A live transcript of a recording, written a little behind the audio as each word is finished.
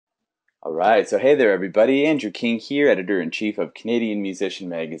All right, so hey there, everybody. Andrew King here, editor-in-chief of Canadian Musician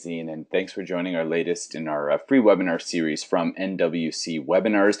Magazine, and thanks for joining our latest in our free webinar series from NWC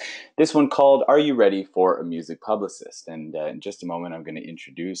Webinars. This one called Are You Ready for a Music Publicist? And in just a moment, I'm going to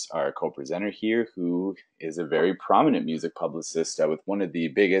introduce our co-presenter here, who is a very prominent music publicist with one of the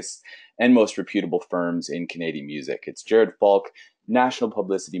biggest and most reputable firms in Canadian music. It's Jared Falk, National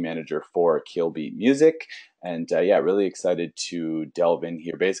Publicity Manager for Killbeat Music. And yeah, really excited to delve in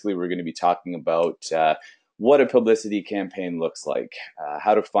here. Basically, we're going to be talking about what a publicity campaign looks like,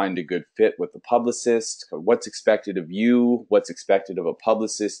 how to find a good fit with the publicist, what's expected of you, what's expected of a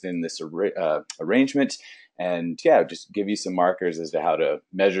publicist in this arrangement, and yeah, just give you some markers as to how to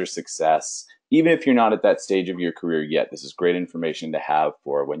measure success. Even if you're not at that stage of your career yet, this is great information to have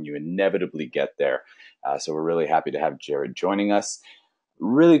for when you inevitably get there. So we're really happy to have Jared joining us.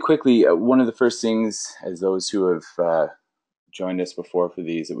 Really quickly, one of the first things, as those who have joined us before for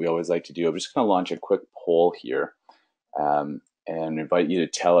these, that we always like to do, I'm just going to launch a quick poll here and invite you to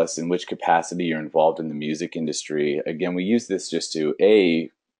tell us in which capacity you're involved in the music industry. Again, we use this just to,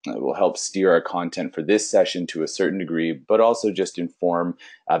 it will help steer our content for this session to a certain degree, but also just inform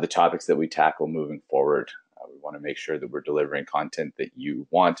the topics that we tackle moving forward. We want to make sure that we're delivering content that you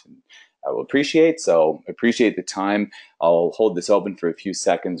want and will appreciate. So appreciate the time. I'll hold this open for a few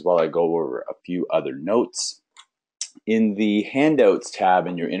seconds while I go over a few other notes. In the handouts tab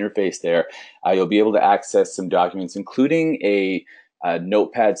in your interface there, you'll be able to access some documents, including a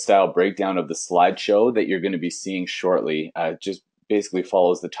notepad style breakdown of the slideshow that you're going to be seeing shortly. Just basically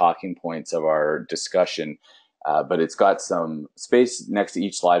follows the talking points of our discussion. But it's got some space next to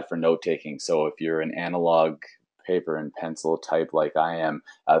each slide for note taking. So if you're an analog paper and pencil type like I am,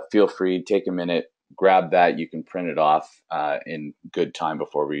 feel free, take a minute, grab that. You can print it off in good time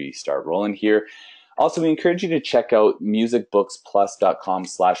before we start rolling here. Also, we encourage you to check out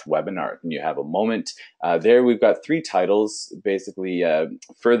musicbooksplus.com/webinar when you have a moment. There we've got 3 titles, basically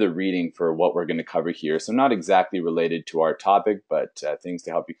further reading for what we're going to cover here. So not exactly related to our topic, but things to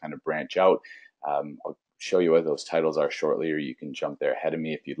help you kind of branch out. I'll show you what those titles are shortly, or you can jump there ahead of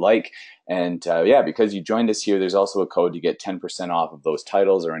me if you'd like. And yeah, because you joined us here, there's also a code to get 10% off of those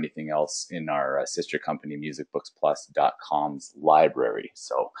titles or anything else in our sister company, musicbooksplus.com's library.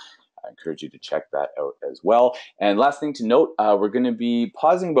 So I encourage you to check that out as well. And last thing to note, we're going to be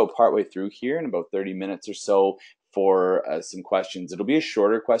pausing about partway through here in about 30 minutes or so for some questions. It'll be a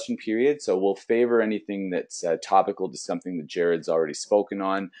shorter question period, so we'll favor anything that's topical to something that Jared's already spoken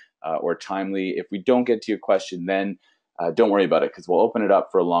on or timely. If we don't get to your question then, don't worry about it, because we'll open it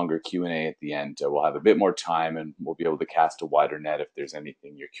up for a longer Q&A at the end. We'll have a bit more time and we'll be able to cast a wider net if there's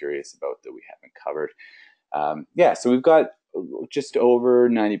anything you're curious about that we haven't covered. Yeah, so we've got just over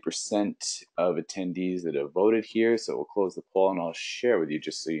 90% of attendees that have voted here. So we'll close the poll and I'll share with you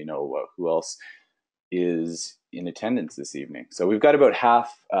just so you know who else is in attendance this evening. So we've got about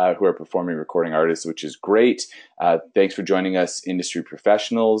half who are performing recording artists, which is great. Thanks for joining us, industry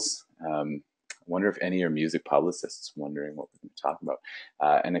professionals. I wonder if any are music publicists, wondering what we're going to talk about.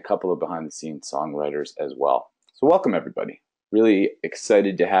 And a couple of behind the scenes songwriters as well. So welcome everybody. Really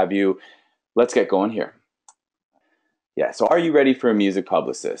excited to have you. Let's get going here. Yeah, so are you ready for a music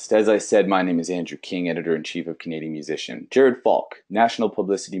publicist? As I said, my name is Andrew King, editor-in-chief of Canadian Musician. Jared Falk, National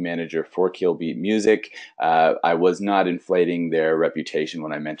Publicity Manager for Killbeat Music. I was not inflating their reputation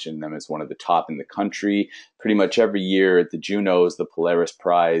when I mentioned them as one of the top in the country. Pretty much every year at the Junos, the Polaris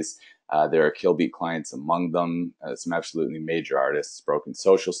Prize, there are Killbeat clients among them. Some absolutely major artists, Broken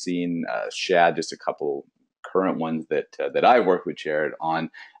Social Scene, Shad, just a couple current ones that I work with Jared on.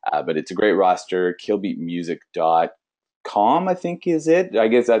 But it's a great roster, killbeatmusic.com, I think is it. I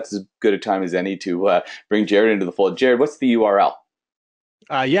guess that's as good a time as any to bring Jared into the fold. Jared, what's the URL?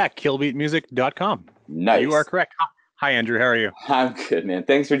 Yeah, killbeatmusic.com. Nice. You are correct. Hi, Andrew. How are you? I'm good, man.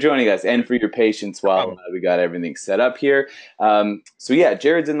 Thanks for joining us and for your patience while we got everything set up here. So yeah,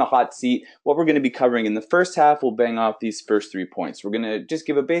 Jared's in the hot seat. What we're going to be covering in the first half, we'll bang off these first 3 points. We're going to just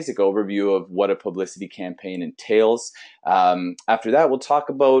give a basic overview of what a publicity campaign entails. After that, we'll talk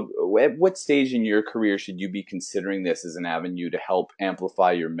about at what stage in your career should you be considering this as an avenue to help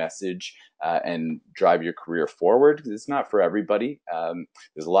amplify your message and drive your career forward, because it's not for everybody.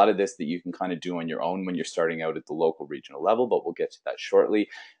 There's a lot of this that you can kind of do on your own when you're starting out at the local regional level, but we'll get to that shortly.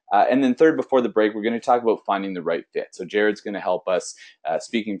 And then third, before the break, we're going to talk about finding the right fit. So Jared's going to help us,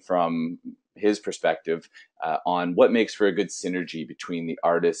 speaking from his perspective, on what makes for a good synergy between the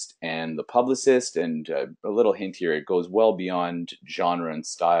artist and the publicist. And a little hint here, it goes well beyond genre and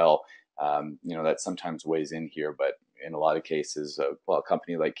style. That sometimes weighs in here, but in a lot of cases, well, a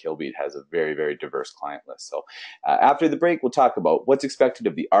company like Killbeat has a very, very diverse client list. So after the break, we'll talk about what's expected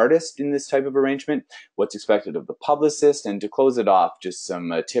of the artist in this type of arrangement, what's expected of the publicist, and to close it off, just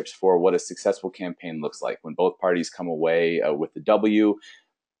some tips for what a successful campaign looks like when both parties come away with the W.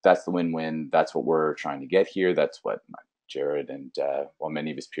 That's the win-win. That's what we're trying to get here. That's what Jared and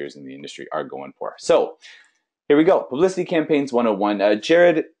many of his peers in the industry are going for. So here we go. Publicity Campaigns 101.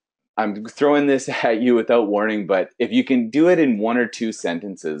 Jared, I'm throwing this at you without warning, but if you can do it in one or two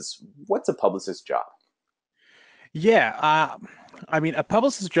sentences, what's a publicist's job? Yeah, I mean, a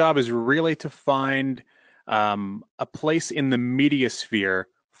publicist's job is really to find a place in the media sphere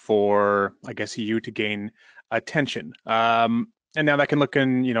for, I guess, you to gain attention. And now that can look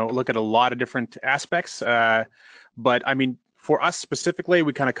at a lot of different aspects. But I mean, for us specifically,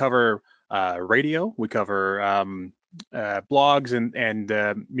 we kind of cover radio, we cover blogs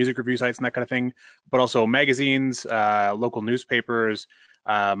and music review sites and that kind of thing, but also magazines, local newspapers,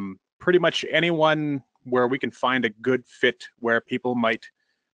 pretty much anyone where we can find a good fit where people might,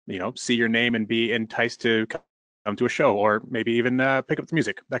 see your name and be enticed to come to a show or maybe even pick up the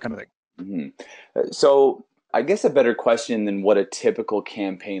music, that kind of thing. So I guess a better question than what a typical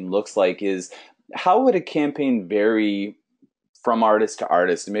campaign looks like is how would a campaign vary from artist to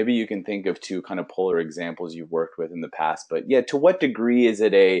artist? And maybe you can think of two kind of polar examples you've worked with in the past. But yeah, to what degree is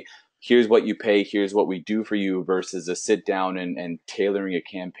it a here's what you pay, here's what we do for you versus a sit down and tailoring a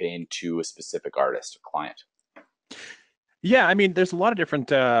campaign to a specific artist or client? Yeah, I mean, there's a lot of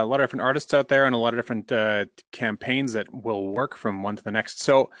different artists out there and a lot of different campaigns that will work from one to the next.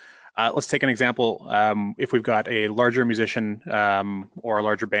 So let's take an example. If we've got a larger musician or a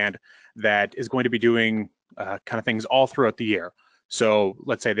larger band that is going to be doing kind of things all throughout the year. So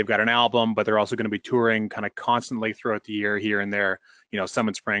let's say they've got an album, but they're also going to be touring kind of constantly throughout the year, here and there. Some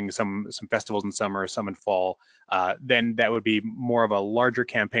in spring, some festivals in summer, some in fall. Then that would be more of a larger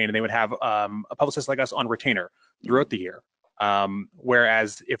campaign, and they would have a publicist like us on retainer throughout the year.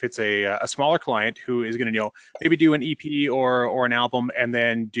 Whereas if it's a smaller client who is going to maybe do an EP or an album and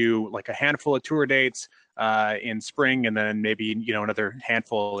then do like a handful of tour dates in spring and then maybe another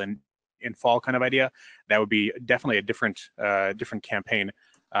handful in fall kind of idea, that would be definitely a different campaign.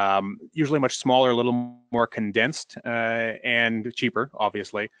 Usually much smaller, a little more condensed and cheaper,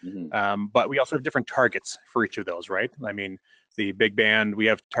 obviously. But we also have different targets for each of those, right? I mean, the big band, we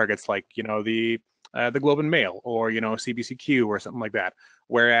have targets like the Globe and Mail or CBCQ or something like that.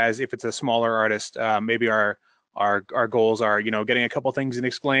 Whereas if it's a smaller artist, maybe our goals are getting a couple things in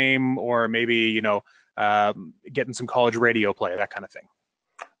Exclaim or maybe getting some college radio play, that kind of thing.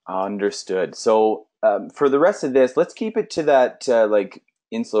 Understood. So for the rest of this, let's keep it to that like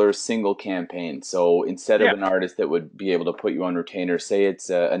insular single campaign. So instead of an artist that would be able to put you on retainer, say it's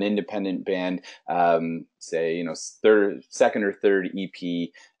an independent band, say second or third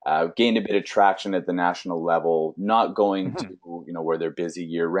EP, gained a bit of traction at the national level, not going to where they're busy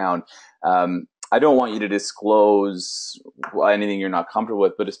year round. I don't want you to disclose anything you're not comfortable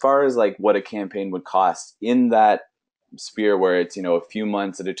with, but as far as like what a campaign would cost in that sphere where it's a few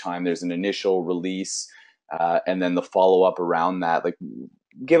months at a time, there's an initial release and then the follow-up around that, like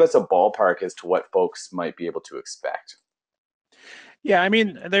give us a ballpark as to what folks might be able to expect. Yeah, I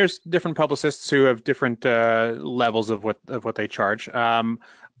mean, there's different publicists who have different levels of what they charge.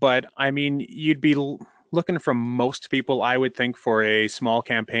 But I mean, you'd be looking from most people, I would think, for a small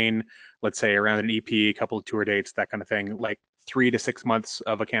campaign, let's say around an EP, a couple of tour dates, that kind of thing, like 3 to 6 months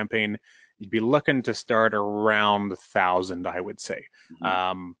of a campaign. You'd be looking to start around 1,000, I would say.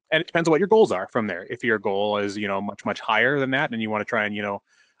 And it depends on what your goals are from there. If your goal is, much higher than that, and you want to try and,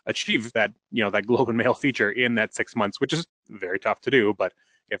 achieve that, that Globe and Mail feature in that 6 months, which is very tough to do. But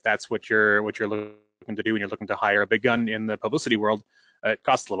if that's what you're looking to do and you're looking to hire a big gun in the publicity world, it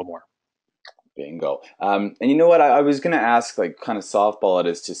costs a little more. Bingo. And you know what? I was going to ask, like, kind of softball it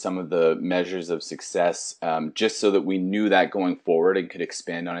as to some of the measures of success, just so that we knew that going forward and could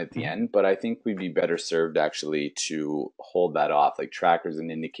expand on it at the end. But I think we'd be better served actually to hold that off, like trackers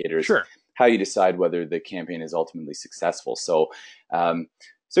and indicators. Sure. How you decide whether the campaign is ultimately successful. So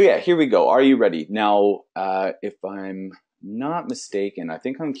yeah, here we go. Are you ready? Now, if I'm not mistaken, I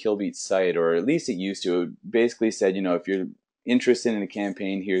think on Killbeat's site, or at least it used to, it basically said, if you're interested in a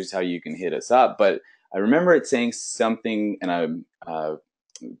campaign, here's how you can hit us up. But I remember it saying something, and I'm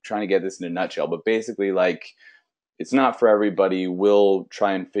trying to get this in a nutshell, but basically like, it's not for everybody. We'll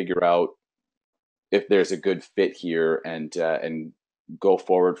try and figure out if there's a good fit here and go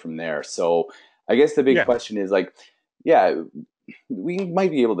forward from there. So I guess the big question is like, yeah, we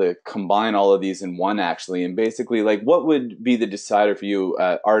might be able to combine all of these in one actually. And basically, like, what would be the decider for you?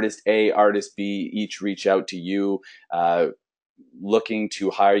 Artist A, artist B each reach out to you, uh, looking to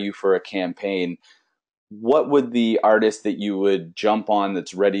hire you for a campaign. What would the artist that you would jump on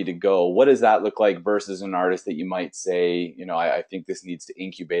that's ready to go, what does that look like versus an artist that you might say, I think this needs to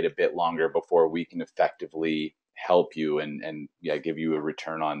incubate a bit longer before we can effectively help you and yeah, give you a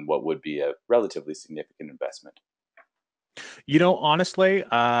return on what would be a relatively significant investment? Honestly,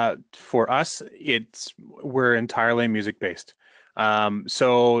 for us, we're entirely music based.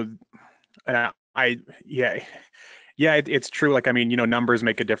 So I yeah, yeah, it's true. Like, I mean, numbers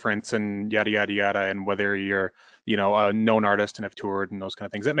make a difference and yada, yada, yada. And whether you're, a known artist and have toured and those kind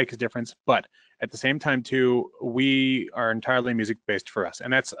of things, that makes a difference. But at the same time, too, we are entirely music based for us.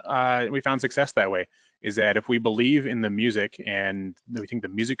 And we found success that way, is that if we believe in the music and we think the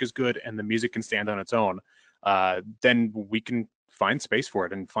music is good and the music can stand on its own, then we can find space for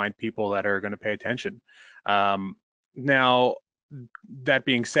it and find people that are going to pay attention. Now, that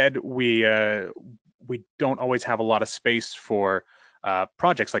being said, we don't always have a lot of space for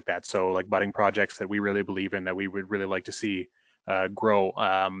projects like that. So like budding projects that we really believe in, that we would really like to see grow.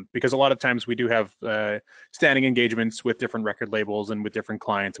 Because a lot of times we do have standing engagements with different record labels and with different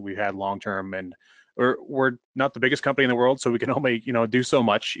clients that we've had long term, and we're not the biggest company in the world, so we can only do so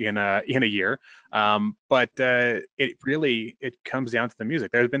much in a year. But it comes down to the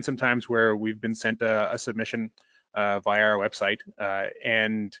music. There's been some times where we've been sent a submission via our website,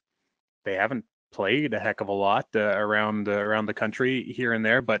 and they haven't played a heck of a lot around the country here and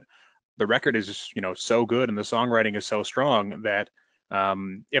there, but the record is just so good and the songwriting is so strong that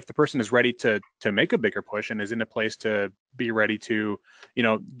if the person is ready to make a bigger push and is in a place to be ready to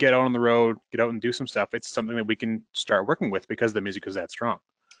get out on the road, get out and do some stuff, it's something that we can start working with because the music is that strong.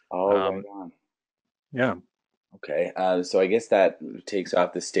 Oh, right um, on. yeah. Okay, so I guess that takes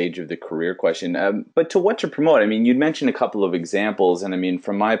off the stage of the career question. But to what to promote? I mean, you'd mentioned a couple of examples, and I mean,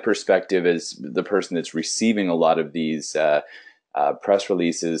 from my perspective as the person that's receiving a lot of these press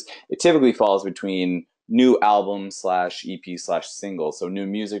releases, it typically falls between new album slash EP slash single, so new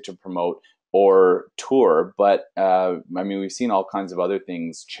music to promote or tour. But I mean, we've seen all kinds of other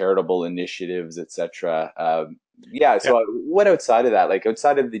things, charitable initiatives, etc. Yeah. Yeah. So, what outside of that, like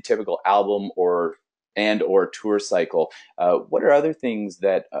outside of the typical album or tour cycle, what are other things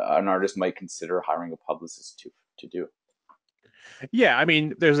that an artist might consider hiring a publicist to do? Yeah, I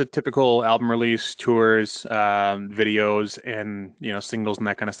mean, there's a typical album release, tours, videos, and singles and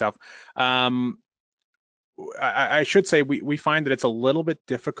that kind of stuff. Um, I should say we find that it's a little bit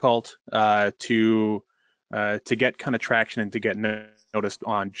difficult to get kind of traction and to get noticed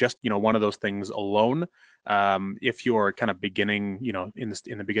on just one of those things alone. If you're kind of beginning, in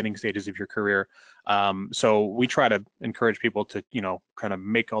the beginning stages of your career. So we try to encourage people to kind of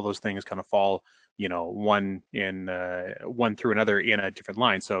make all those things kind of fall one through another in a different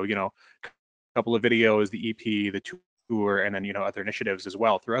line. So a couple of videos, the EP, the tour, and then other initiatives as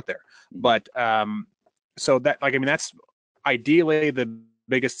well throughout there. But so that, like, I mean, that's ideally the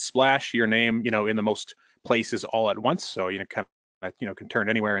biggest splash, your name, in the most places all at once. So, kind of, can turn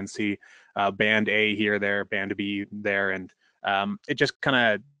anywhere and see band A here, there, band B there. And it just kind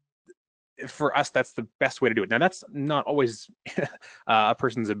of, for us, that's the best way to do it. Now, that's not always a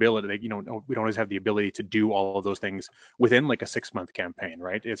person's ability. We don't always have the ability to do all of those things within like a 6-month campaign,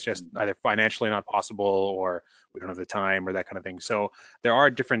 right? It's just either financially not possible, or we don't have the time, or that kind of thing. So there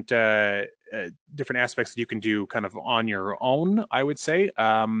are different aspects that you can do kind of on your own, I would say,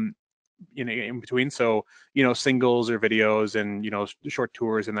 in between. So singles or videos and short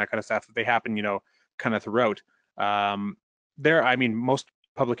tours and that kind of stuff, they happen kind of throughout. I mean, most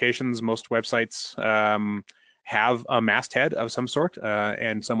publications, most websites have a masthead of some sort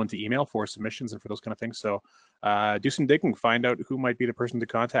and someone to email for submissions and for those kind of things. So do some digging, find out who might be the person to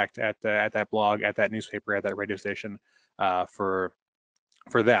contact at that blog, at that newspaper, at that radio station for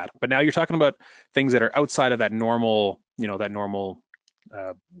that. But now you're talking about things that are outside of that normal,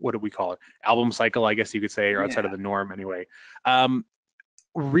 what do we call it? Album cycle, I guess you could say, or outside of the norm anyway.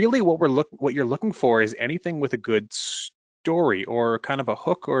 Really, what you're looking for is anything with a good story or kind of a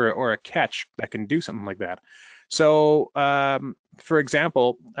hook or a catch that can do something like that. So, for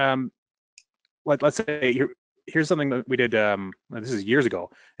example, let's say here's something that we did. This is years ago,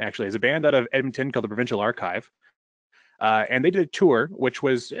 actually. It's a band out of Edmonton called the Provincial Archive. And they did a tour, which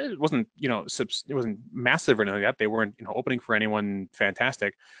it wasn't massive or anything like that. They weren't opening for anyone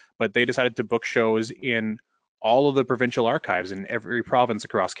fantastic, but they decided to book shows in all of the provincial archives in every province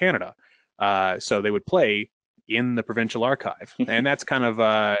across Canada. So they would play in the provincial archive, and that's kind of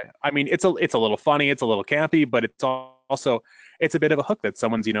I mean, it's a little funny, it's a little campy, but it's also it's a bit of a hook that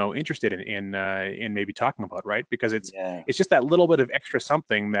someone's, you know, interested in maybe talking about, right? Because Yeah. it's just that little bit of extra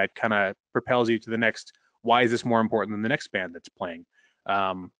something that kind of propels you to the next. Why is this more important than the next band that's playing?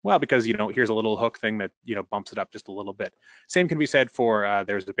 Well, because, you know, here's a little hook thing that, you know, bumps it up just a little bit. Same can be said for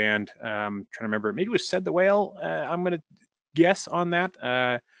there's a band, trying to remember, maybe it was Said the Whale. I'm gonna guess on that.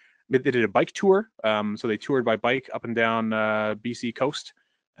 They did a bike tour, so they toured by bike up and down BC coast,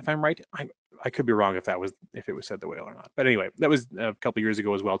 if I'm right. I could be wrong if it was Said the Whale or not. But anyway, that was a couple years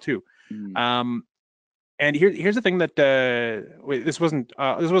ago as well too. Mm. Um, and here's the thing that this wasn't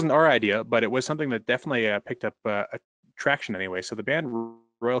our idea, but it was something that definitely picked up traction anyway. So the band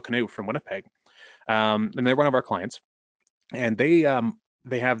Royal Canoe from Winnipeg, and they're one of our clients, and they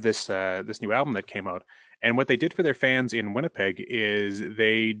have this new album that came out. And what they did for their fans in Winnipeg is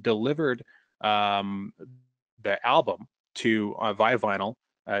they delivered um, the album to via vinyl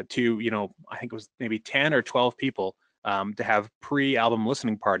to, you know, I think it was maybe 10 or 12 people, to have pre-album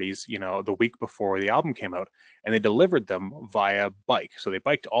listening parties, you know, the week before the album came out, and they delivered them via bike. So they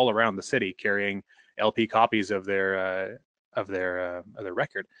biked all around the city carrying LP copies of their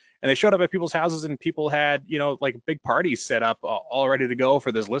record, and they showed up at people's houses, and people had, you know, like big parties set up all ready to go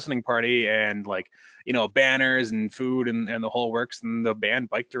for this listening party, and like, you know, banners and food and the whole works. And the band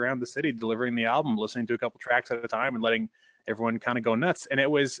biked around the city delivering the album, listening to a couple tracks at a time and letting everyone kind of go nuts. And it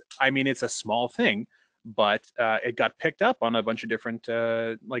was, I mean, it's a small thing, but it got picked up on a bunch of different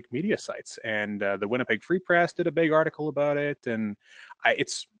like media sites, and the Winnipeg Free Press did a big article about it. And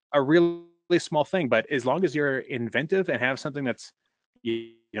it's a really small thing, but as long as you're inventive and have something that's,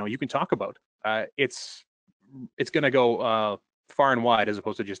 you know, you can talk about, it's going to go far and wide, as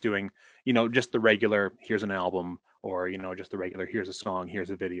opposed to just doing, you know, just the regular here's an album, or, you know, just the regular here's a song, here's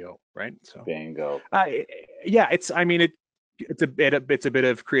a video, right? So Bingo. yeah, it's, I mean, it's a bit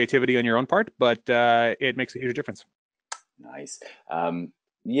of creativity on your own part, but it makes a huge difference. Nice.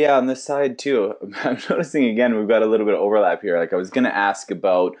 Yeah, on this side too, I'm noticing again we've got a little bit of overlap here. Like I was going to ask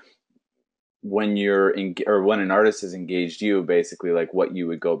about when or when an artist has engaged you, basically like what you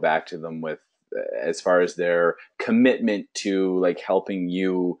would go back to them with as far as their commitment to like helping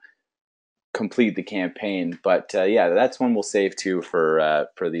you complete the campaign. But yeah, that's one we'll save too for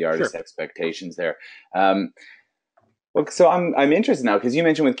the artist Sure. expectations there. Um, well, so I'm interested now because you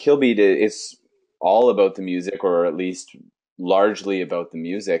mentioned with Killbeat it's all about the music, or at least largely about the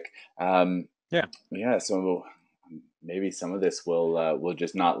music. Yeah. Yeah, so maybe some of this will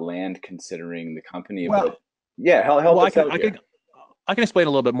just not land considering the company, Well, but yeah, help well, us out here. I can explain a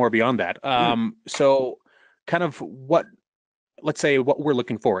little bit more beyond that. Mm, So kind of let's say what we're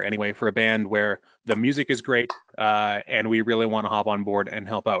looking for anyway for a band where the music is great, and we really want to hop on board and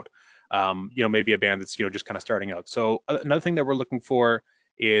help out. You know, maybe a band that's, you know, just kind of starting out. So another thing that we're looking for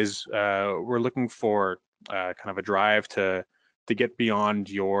is we're looking for kind of a drive to get beyond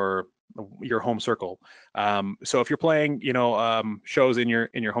your home circle. So if you're playing, you know, shows in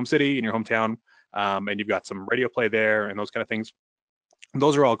your home city, in your hometown, and you've got some radio play there and those kind of things,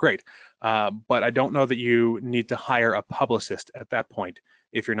 those are all great. But I don't know that you need to hire a publicist at that point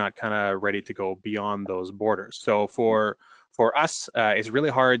if you're not kind of ready to go beyond those borders. So for us, it's really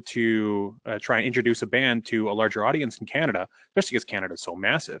hard to try and introduce a band to a larger audience in Canada, especially because Canada is so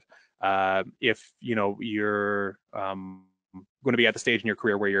massive. If, you know, you're going to be at the stage in your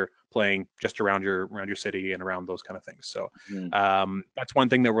career where you're playing just around your city and around those kind of things. So mm, that's one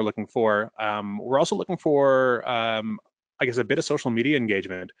thing that we're looking for. We're also looking for I guess a bit of social media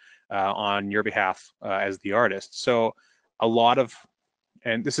engagement on your behalf as the artist. So a lot of,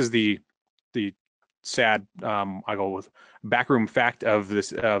 and this is the sad, I go with backroom fact of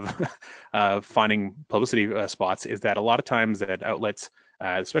this of finding publicity spots, is that a lot of times that outlets,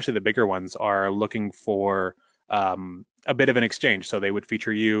 especially the bigger ones, are looking for a bit of an exchange. So they would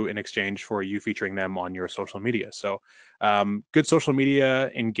feature you in exchange for you featuring them on your social media. So good social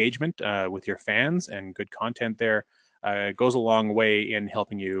media engagement with your fans and good content there goes a long way in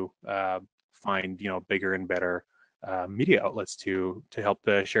helping you find, you know, bigger and better media outlets to help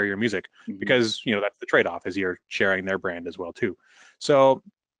share your music, mhm. because, you know, that's the trade-off, is you're sharing their brand as well too. So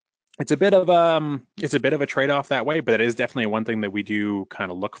it's a bit of a trade-off that way, but it is definitely one thing that we do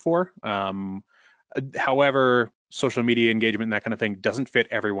kind of look for. However, social media engagement and that kind of thing doesn't fit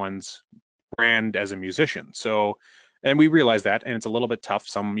everyone's brand as a musician. So, and we realize that, and it's a little bit tough.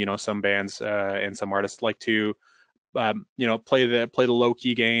 Some, you know, some bands and some artists like to you know, play the low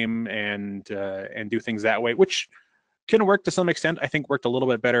key game and do things that way, which can work to some extent. I think worked a little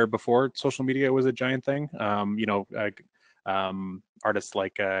bit better before social media was a giant thing. You know, artists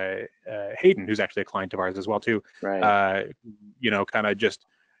like Hayden, who's actually a client of ours as well too. Right. You know, kind of just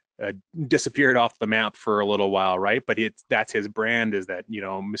disappeared off the map for a little while, right? But that's his brand, is that, you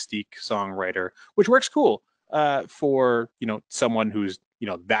know, mystique songwriter, which works cool for, you know, someone who's, you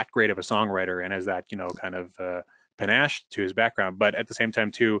know, that great of a songwriter and has that, you know, kind of panache to his background. But at the same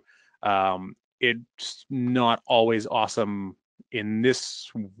time too, it's not always awesome in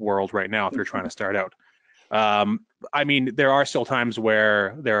this world right now if you're trying to start out. I mean, there are still times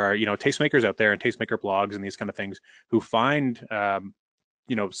where there are, you know, tastemakers out there and tastemaker blogs and these kind of things who find,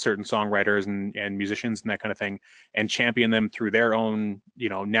 you know, certain songwriters and musicians and that kind of thing, and champion them through their own, you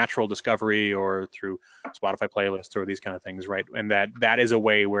know, natural discovery or through Spotify playlists or these kind of things, right? And that is a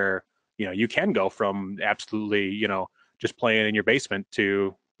way where, you know, you can go from absolutely, you know, just playing in your basement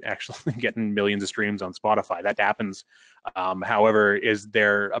to actually getting millions of streams on Spotify. That happens. However, is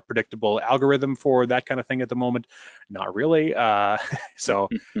there a predictable algorithm for that kind of thing at the moment? Not really. So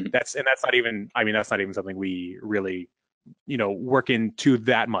that's not even, I mean, that's not even something we really, you know, work into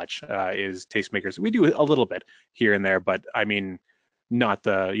that much, is tastemakers. We do a little bit here and there, but I mean, not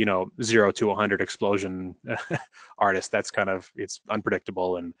the, you know, 0 to 100 explosion artist. That's kind of, it's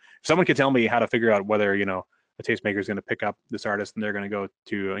unpredictable. And if someone could tell me how to figure out whether, you know, a tastemaker is going to pick up this artist and they're going to go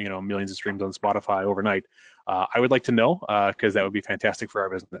to, you know, millions of streams on Spotify overnight, I would like to know, because that would be fantastic for our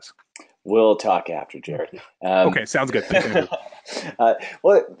business. We'll talk after, Jared. Okay, sounds good. Thanks, Andrew.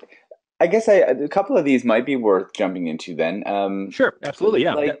 Well, I guess a couple of these might be worth jumping into then. Sure, absolutely,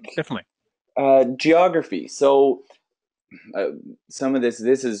 yeah, like definitely. geography. So some of this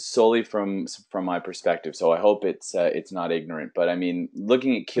is solely from my perspective, so I hope it's not ignorant. But I mean,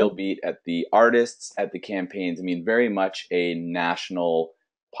 looking at Killbeat, at the artists, at the campaigns, I mean, very much a national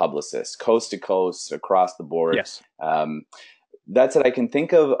publicist, coast to coast, across the board. Yes. That's it. I can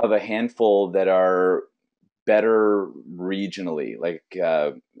think of a handful that are better regionally, like,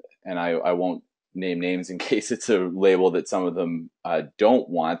 and I won't name names in case it's a label that some of them don't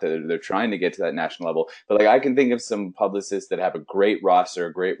want, that they're trying to get to that national level. But like, I can think of some publicists that have a great roster,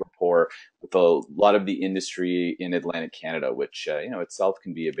 a great rapport with a lot of the industry in Atlantic Canada, which, you know, itself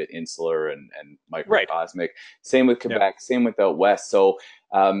can be a bit insular and microcosmic. Right. Same with Quebec, same with out west. So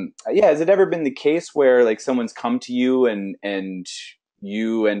yeah, has it ever been the case where like someone's come to you and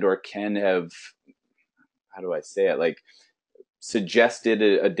you and or Ken have, how do I say it, like, suggested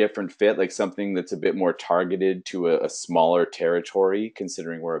a different fit, like something that's a bit more targeted to a smaller territory,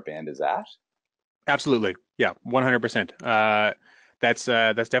 considering where a band is at? Absolutely, yeah, 100%. That's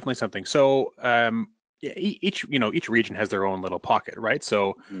definitely something. So yeah, each region has their own little pocket, right?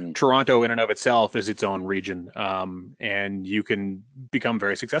 So Toronto in and of itself is its own region, and you can become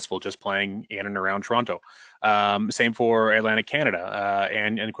very successful just playing in and around Toronto. Same for Atlantic Canada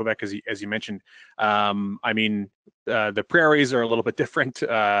and Quebec, as you mentioned. I mean, the prairies are a little bit different,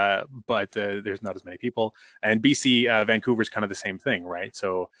 but there's not as many people. And BC, Vancouver's kind of the same thing, right?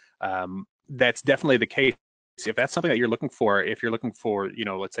 So that's definitely the case. If that's something that you're looking for, if you're looking for, you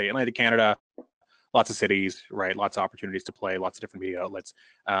know, let's say Atlantic Canada, lots of cities, right? Lots of opportunities to play, lots of different media outlets.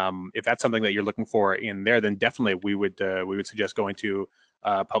 If that's something that you're looking for in there, then definitely we would suggest going to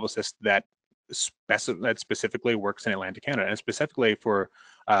Publicist that specifically works in Atlantic Canada, and specifically for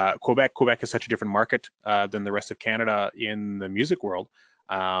Quebec. Quebec is such a different market than the rest of Canada in the music world,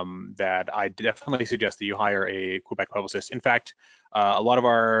 that I definitely suggest that you hire a Quebec publicist. In fact, a lot of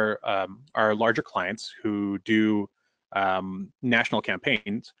our larger clients who do national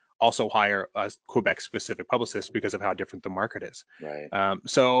campaigns also hire a Quebec-specific publicist because of how different the market is. Right.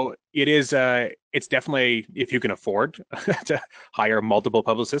 So it is. It's definitely, if you can afford to hire multiple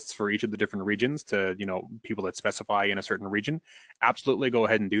publicists for each of the different regions, to, you know, people that specify in a certain region, absolutely go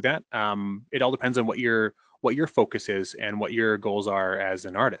ahead and do that. It all depends on what your focus is and what your goals are as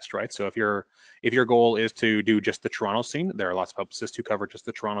an artist, right? So if your goal is to do just the Toronto scene, there are lots of publicists who cover just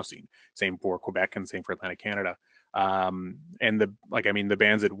the Toronto scene. Same for Quebec and same for Atlantic Canada. And the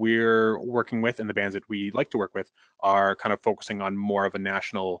bands that we're working with and the bands that we like to work with are kind of focusing on more of a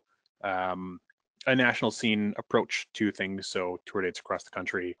national scene approach to things. So tour dates across the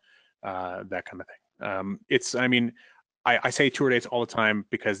country, that kind of thing. I say tour dates all the time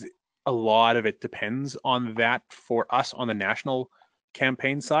because a lot of it depends on that for us on the national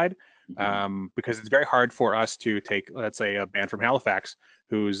campaign side. Because it's very hard for us to take, let's say, a band from Halifax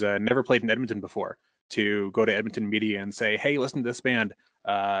who's never played in Edmonton before, to go to Edmonton media and say, hey, listen to this band.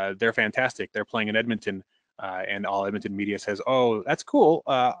 They're fantastic. They're playing in Edmonton. And all Edmonton media says, oh, that's cool.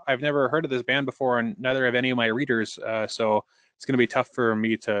 I've never heard of this band before, and neither have any of my readers. So it's going to be tough for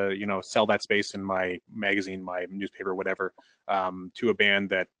me to, you know, sell that space in my magazine, my newspaper, whatever, to a band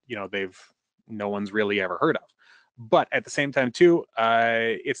that, you know, no one's really ever heard of. But at the same time, too,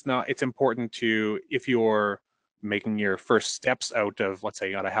 it's important to, if you're making your first steps out of, let's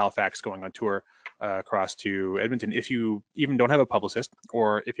say, out of Halifax, going on tour across to Edmonton, if you even don't have a publicist,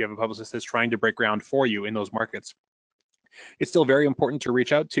 or if you have a publicist that's trying to break ground for you in those markets, it's still very important to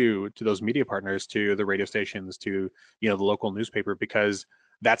reach out to those media partners, to the radio stations, to the local newspaper, because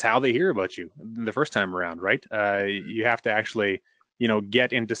that's how they hear about you the first time around, right? You have to actually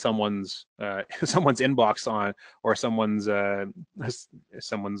get into someone's someone's inbox on, or someone's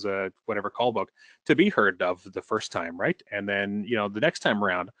whatever call book, to be heard of the first time, right? And then the next time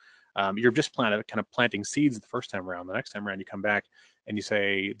around, you're just planting seeds the first time around. The next time around, you come back and you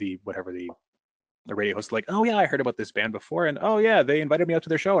say the radio host, like, oh yeah, I heard about this band before, and oh yeah, they invited me out to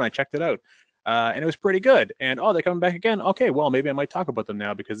their show and I checked it out, and it was pretty good, and oh, they're coming back again. Okay, well, maybe I might talk about them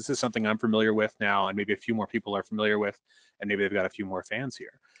now, because this is something I'm familiar with now, and maybe a few more people are familiar with, and maybe they've got a few more fans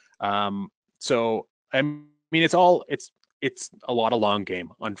here. So I mean, it's a lot of long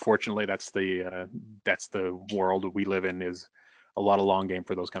game. Unfortunately, that's the world we live in, is a lot of long game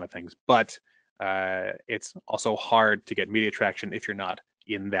for those kind of things. But it's also hard to get media traction if you're not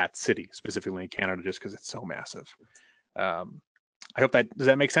in that city, specifically in Canada, just because it's so massive. I hope does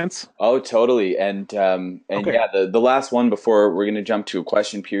that make sense? Oh, totally. And Okay. yeah, the last one before we're going to jump to a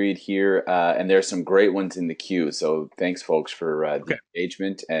question period here, and there's some great ones in the queue. So thanks, folks, for the Okay.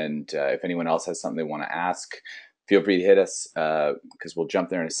 engagement. And if anyone else has something they want to ask, feel free to hit us, because we'll jump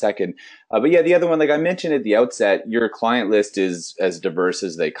there in a second. But yeah, the other one, like I mentioned at the outset, your client list is as diverse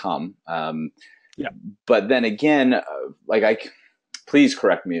as they come. Yeah. But then again, please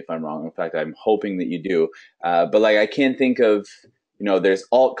correct me if I'm wrong. In fact, I'm hoping that you do. But like, I can't think of, there's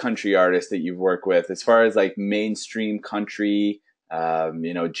alt country artists that you've worked with. As far as like mainstream country,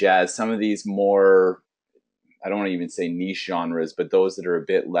 jazz, some of these more, I don't want to even say niche genres, but those that are a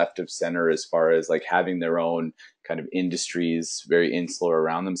bit left of center as far as like having their own kind of industries, very insular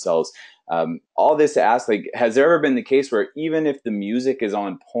around themselves. All this to ask, like, has there ever been the case where even if the music is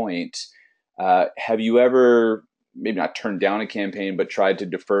on point, have you ever maybe not turned down a campaign, but tried to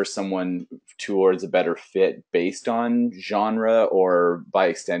defer someone towards a better fit based on genre, or by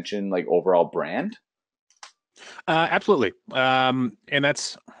extension, like overall brand? Absolutely. And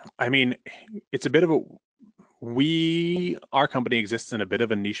that's, I mean, it's a bit of our company exists in a bit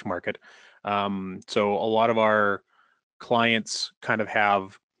of a niche market. So a lot of our clients kind of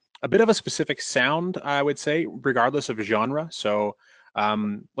have a bit of a specific sound, I would say, regardless of genre. So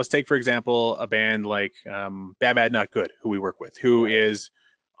let's take, for example, a band like Bad Bad Not Good, who we work with, who is,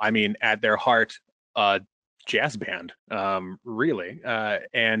 I mean, at their heart, a jazz band, really,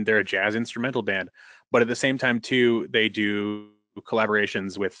 and they're a jazz instrumental band. But at the same time, too, they do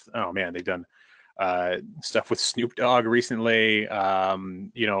collaborations with, oh man, they've done stuff with Snoop Dogg recently,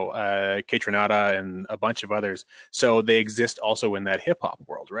 Kate Renata, and a bunch of others. So they exist also in that hip hop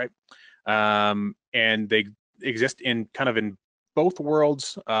world, right? And they exist in both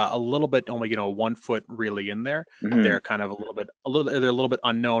worlds, a little bit only 1 foot really in there. Mm-hmm. They're kind of they're a little bit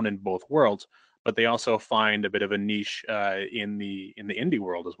unknown in both worlds, but they also find a bit of a niche in the indie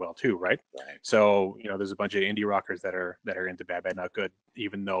world as well too, right? Right. So there's a bunch of indie rockers that are into Bad Bad Not Good,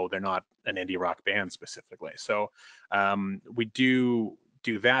 even though they're not an indie rock band specifically. So we do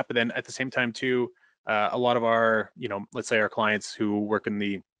that, but then at the same time too, a lot of our let's say our clients who work in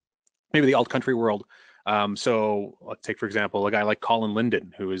maybe the alt country world. So let's take, for example, a guy like Colin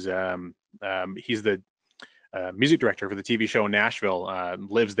Linden, who is he's the music director for the TV show Nashville,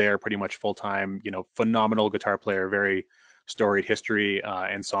 lives there pretty much full time, phenomenal guitar player, very storied history,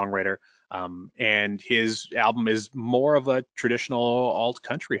 and songwriter. And his album is more of a traditional alt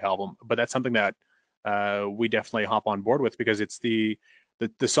country album, but that's something that we definitely hop on board with, because it's the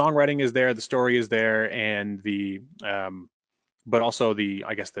songwriting is there, the story is there, and but also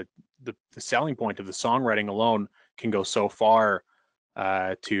I guess the selling point of the songwriting alone can go so far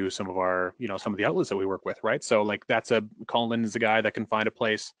to some of our, some of the outlets that we work with, right? So like Colin is a guy that can find a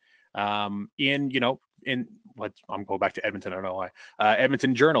place in I'm going back to Edmonton. I don't know why.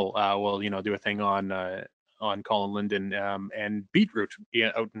 Edmonton Journal will do a thing on Colin Linden, and Beetroot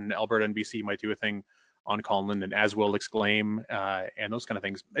out in Alberta and BC might do a thing on Colin Linden, as will Exclaim, and those kind of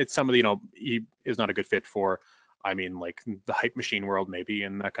things. It's some of the he is not a good fit for, I mean, like the hype machine world maybe,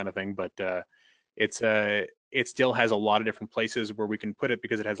 and that kind of thing, but it still has a lot of different places where we can put it,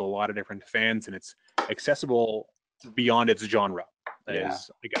 because it has a lot of different fans, and it's accessible beyond its genre. Yeah. Is,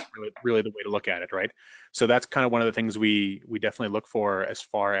 I guess, really the way to look at it, right? So that's kind of one of the things we definitely look for as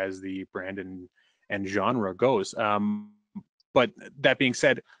far as the brand and genre goes. But that being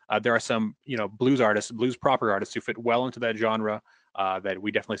said, there are some blues proper artists who fit well into that genre, that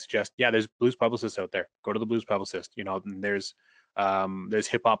we definitely suggest. Yeah, there's blues publicists out there. Go to the blues publicist. And there's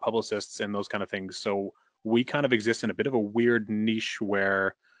hip hop publicists and those kind of things. So we kind of exist in a bit of a weird niche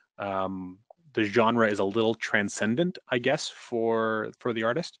where the genre is a little transcendent, I guess, for the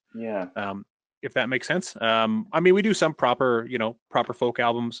artist. Yeah. Um, if that makes sense. I mean, we do some proper, proper folk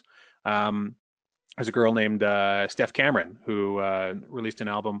albums. Um, there's a girl named Steph Cameron who released an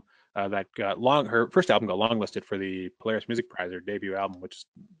album that got her first album got longlisted for the Polaris Music Prize, her debut album, which is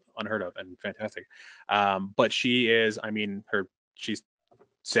unheard of and fantastic. But she is, I mean, she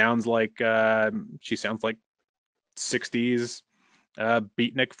sounds like she sounds like 60s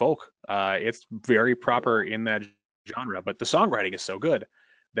beatnik folk. It's very proper in that genre, but the songwriting is so good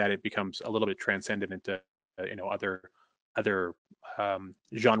that it becomes a little bit transcendent into other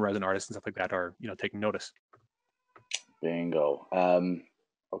genres and artists and stuff like that are taking notice. Bingo.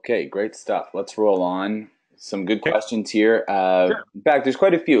 Okay, great stuff. Let's roll on. Some good Okay. questions here. Sure. In fact, there's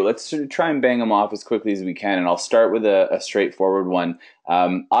quite a few. Let's sort of try and bang them off as quickly as we can, and I'll start with a straightforward one.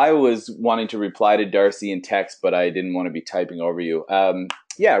 I was wanting to reply to Darcy in text, but I didn't want to be typing over you.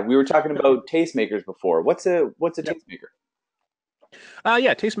 Yeah, we were talking about tastemakers before. What's a Yep. tastemaker?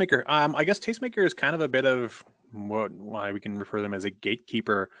 Yeah, tastemaker. I guess tastemaker is kind of a bit of why we can refer them as a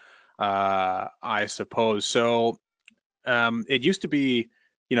gatekeeper, I suppose. So it used to be,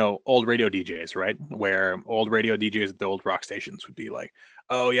 old radio DJs, right? Where old radio DJs at the old rock stations would be like,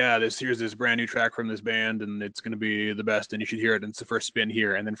 oh yeah, here's this brand new track from this band, and it's going to be the best, and you should hear it. And it's the first spin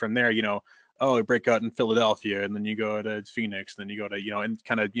here, and then from there, oh, you break out in Philadelphia, and then you go to Phoenix, and then you go to, and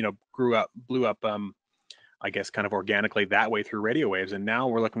kind of, blew up. I guess kind of organically that way through radio waves, and now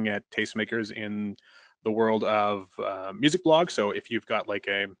we're looking at tastemakers in the world of music blogs. So if you've got like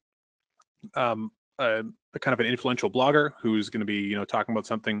um, a kind of an influential blogger who's going to be, talking about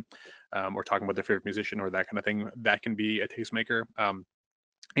something or talking about their favorite musician or that kind of thing, that can be a tastemaker.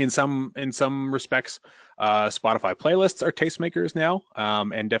 In some respects, Spotify playlists are tastemakers now,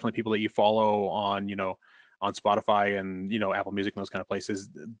 and definitely people that you follow on Spotify and Apple Music and those kind of places.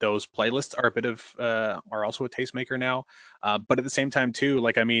 Those playlists are a bit of are also a tastemaker now. But at the same time too,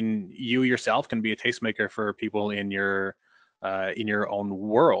 like I mean, you yourself can be a tastemaker for people in your own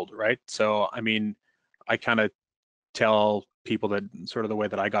world, right? So I mean, I kind of tell people that sort of the way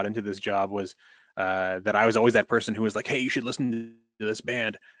that I got into this job was that I was always that person who was like, hey, you should listen to this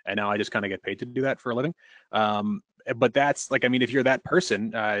band, and now I just kind of get paid to do that for a living. But that's like, I mean, if you're that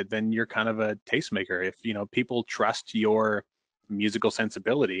person, then you're kind of a tastemaker. If people trust your musical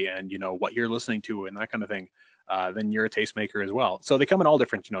sensibility and what you're listening to and that kind of thing, then you're a tastemaker as well. So they come in all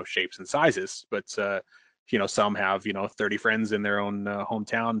different shapes and sizes, but some have 30 friends in their own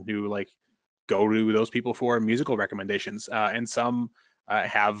hometown who like go to those people for musical recommendations, and some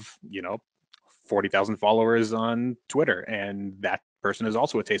have 40,000 followers on Twitter, and that person is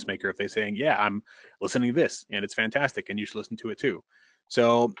also a tastemaker if they're saying, yeah, I'm listening to this and it's fantastic and you should listen to it too.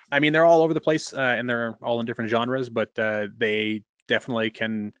 So I mean, they're all over the place, and they're all in different genres, but they definitely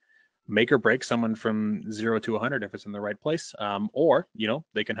can make or break someone from 0 to 100 if it's in the right place, or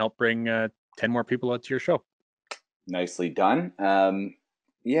they can help bring 10 more people out to your show. Nicely done.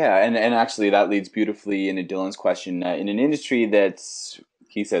 Yeah, and actually that leads beautifully into Dylan's question. In an industry that's,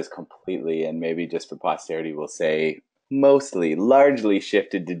 he says, completely, and maybe just for posterity, we'll say mostly, largely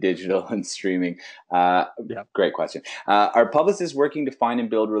shifted to digital and streaming. Yeah. Great question. Are publicists working to find and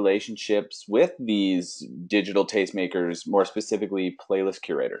build relationships with these digital tastemakers, more specifically playlist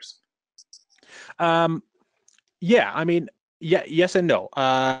curators? Yeah, I mean, yeah, yes and no.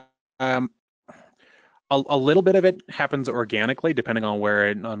 Um, a little bit of it happens organically, depending on where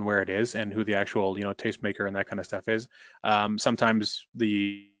it is and who the actual tastemaker and that kind of stuff is. Sometimes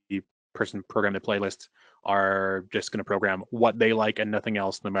the person programming the playlist are just going to program what they like and nothing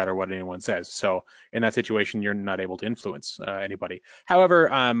else, no matter what anyone says. So in that situation, you're not able to influence anybody. However,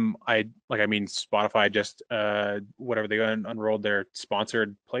 I mean, Spotify just whatever they unrolled their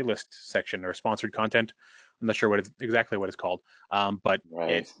sponsored playlist section or sponsored content. I'm not sure exactly what it's called, but Right.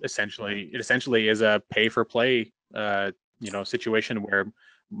 it essentially is a pay for play situation where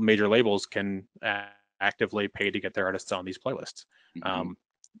major labels can actively pay to get their artists on these playlists. Mm-hmm. Um,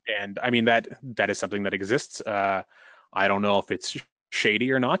 and I mean that is something that exists. I don't know if it's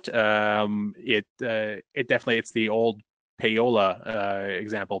shady or not. It definitely, it's the old payola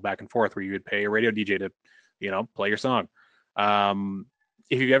example back and forth where you would pay a radio DJ to play your song.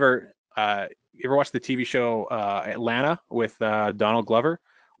 If you've ever you ever watched the TV show Atlanta with Donald Glover?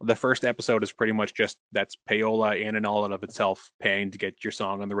 The first episode is pretty much just that's payola in and all of itself, paying to get your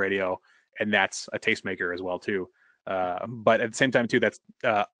song on the radio, and that's a tastemaker as well too. But at the same time too, that's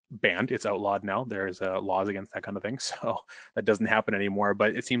banned. It's outlawed now. There's laws against that kind of thing, so that doesn't happen anymore.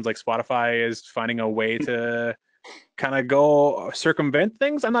 But it seems like Spotify is finding a way to kind of go circumvent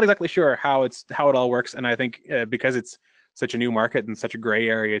things. I'm not exactly sure how it all works, and I think because it's such a new market and such a gray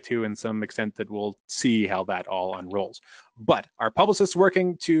area too, in some extent, that we'll see how that all unrolls. But our publicists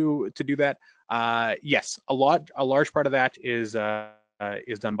working to do that. Yes, a large part of that is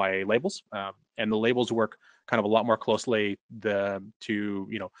done by labels, and the labels work kind of a lot more closely to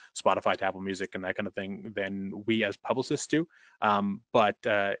Spotify, to Apple Music, and that kind of thing than we as publicists do. But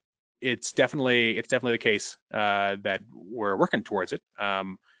it's definitely the case that we're working towards it,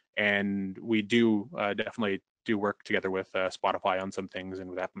 and we do definitely do work together with Spotify on some things and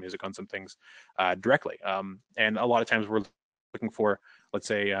with Apple Music on some things directly. And a lot of times we're looking for, let's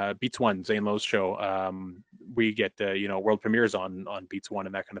say, Beats One, Zane Lowe's show. We get world premieres on Beats One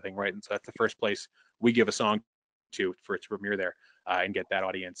and that kind of thing, right? And so that's the first place we give a song for it to premiere there and get that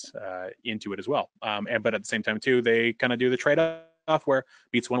audience into it as well. But at the same time too, they kind of do the trade off where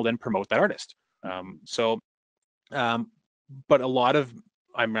Beats One will then promote that artist. But a lot of,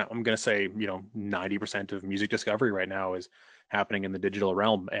 I'm going to say 90% of music discovery right now is happening in the digital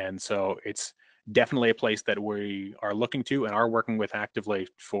realm, and so it's definitely a place that we are looking to and are working with actively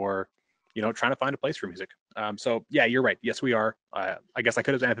for trying to find a place for music. So yeah, you're right. Yes, we are. I guess I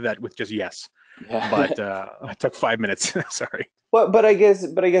could have answered that with just yes, but it took 5 minutes. Sorry. Well, but I guess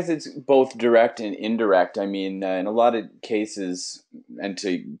it's both direct and indirect. I mean, in a lot of cases, and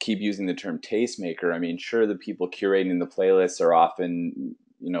to keep using the term tastemaker, I mean, sure, the people curating the playlists are often,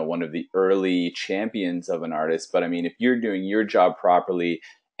 one of the early champions of an artist. But I mean, if you're doing your job properly,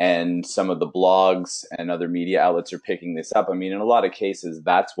 and some of the blogs and other media outlets are picking this up, I mean, in a lot of cases,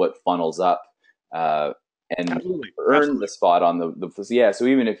 that's what funnels up and Absolutely. earn the spot on the yeah. So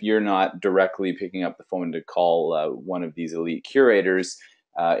even if you're not directly picking up the phone to call one of these elite curators,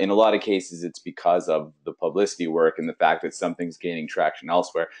 in a lot of cases it's because of the publicity work and the fact that something's gaining traction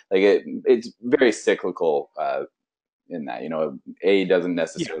elsewhere. Like it's very cyclical in that, A doesn't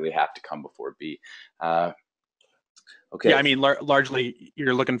necessarily have to come before B. Okay. Yeah, I mean, largely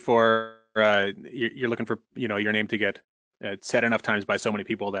you're looking for your name to get said enough times by so many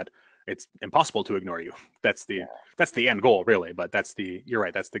people that it's impossible to ignore you. That's the end goal, really. But you're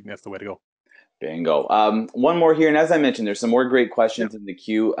right. That's the way to go. Bingo. One more here, and as I mentioned, there's some more great questions in the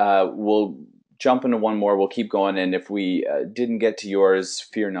queue. We'll jump into one more. We'll keep going, and if we didn't get to yours,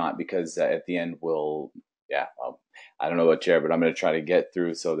 fear not, because at the end I don't know what, Jared, but I'm going to try to get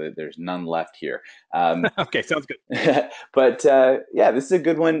through so that there's none left here. Okay, sounds good. But this is a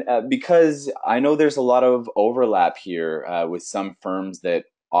good one because I know there's a lot of overlap here with some firms that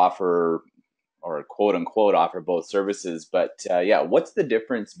offer, or quote unquote offer, both services. But what's the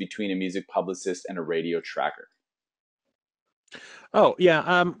difference between a music publicist and a radio tracker? Oh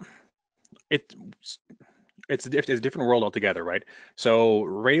yeah, it's a different world altogether, right? So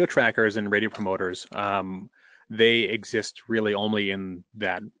radio trackers and radio promoters, they exist really only in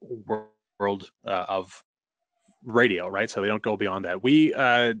that world of radio, right? So they don't go beyond that. We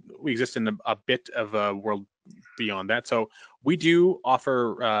exist in a bit of a world beyond that. So we do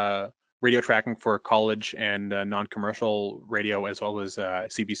offer radio tracking for college and non-commercial radio, as well as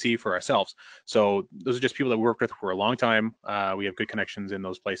CBC for ourselves. So those are just people that we worked with for a long time. We have good connections in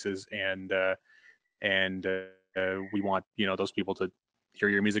those places, and we want those people to hear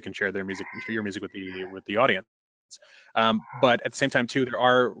your music and share your music with the audience. But at the same time too, there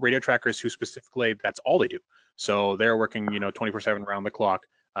are radio trackers who specifically that's all they do. So they're working 24/7 around the clock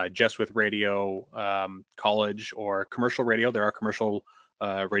just with radio, college or commercial radio. There are commercial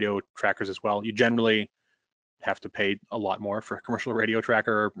radio trackers as well. You generally have to pay a lot more for a commercial radio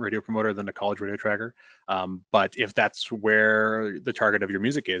tracker or radio promoter than a college radio tracker. But if that's where the target of your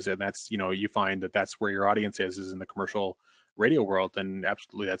music is, and that's you find that that's where your audience is in the commercial radio world, then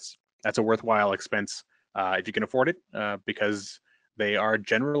absolutely that's a worthwhile expense if you can afford it, because they are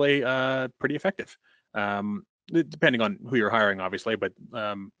generally pretty effective. Depending on who you're hiring, obviously, but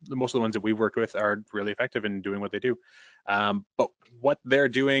most of the ones that we've worked with are really effective in doing what they do. But what they're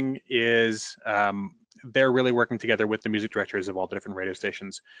doing is they're really working together with the music directors of all the different radio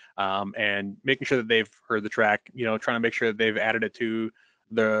stations and making sure that they've heard the track, trying to make sure that they've added it to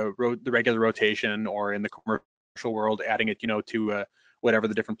the regular rotation, or in the commercial world, adding it, to whatever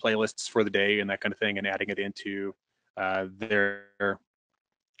the different playlists for the day and that kind of thing, and adding it into their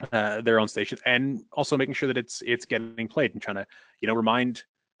own station, and also making sure that it's getting played, and trying to remind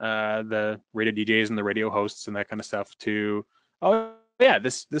the radio DJs and the radio hosts and that kind of stuff to, oh yeah,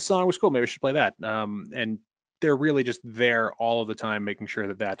 this song was cool, maybe we should play that. And they're really just there all of the time, making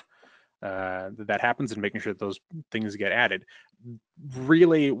sure that that happens and making sure that those things get added.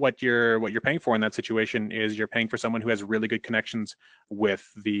 Really, what you're paying for in that situation is you're paying for someone who has really good connections with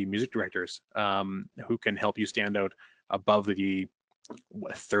the music directors, who can help you stand out above the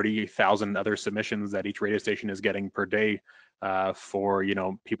 30,000 other submissions that each radio station is getting per day, for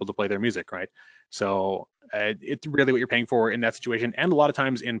people to play their music, right? So it's really what you're paying for in that situation, and a lot of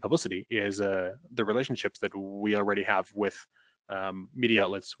times in publicity is the relationships that we already have with media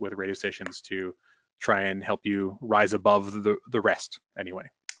outlets, with radio stations, to try and help you rise above the rest anyway.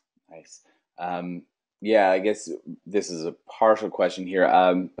 Nice. Yeah, I guess this is a partial question here.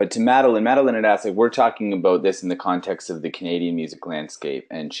 But to Madeline had asked, like, we're talking about this in the context of the Canadian music landscape,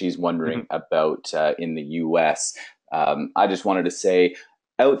 and she's wondering about in the US. I just wanted to say,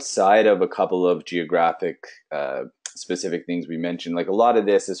 outside of a couple of geographic specific things we mentioned, like a lot of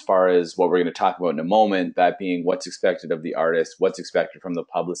this, as far as what we're going to talk about in a moment, that being what's expected of the artist, what's expected from the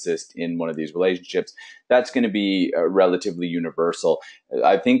publicist in one of these relationships, that's going to be relatively universal.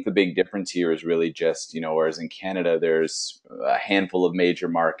 I think the big difference here is really just, whereas in Canada, there's a handful of major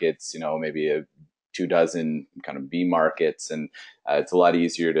markets, maybe 24 kind of B markets, and it's a lot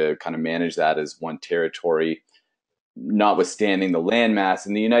easier to kind of manage that as one territory. Notwithstanding the landmass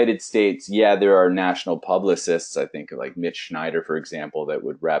in the United States, yeah, there are national publicists. I think like Mitch Schneider, for example, that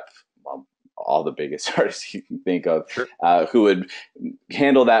would rep all the biggest artists you can think of, Sure. Who would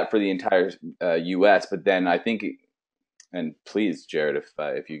handle that for the entire U.S. But then I think, and please, Jared,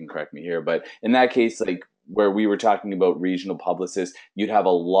 if you can correct me here, but in that case, like where we were talking about regional publicists, you'd have a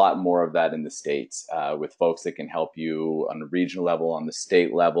lot more of that in the States, with folks that can help you on the regional level, on the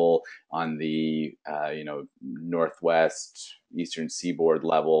state level, on the Northwest, Eastern Seaboard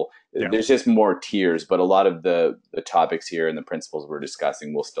level. Yeah. There's just more tiers, but a lot of the topics here and the principles we're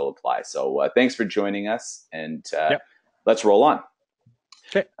discussing will still apply. So thanks for joining us, and let's roll on.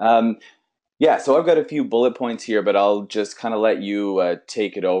 Okay. Yeah, so I've got a few bullet points here, but I'll just kind of let you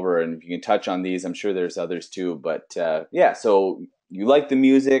take it over, and if you can touch on these, I'm sure there's others too. But yeah, so you like the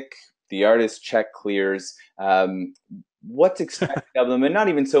music, the artist check clears. What's expected of them, and not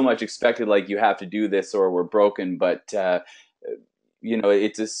even so much expected like you have to do this or we're broken, but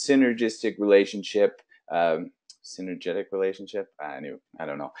it's a synergistic relationship. Synergetic relationship? I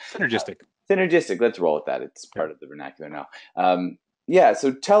don't know. Synergistic. Synergistic. Let's roll with that. It's part of the vernacular now. Yeah,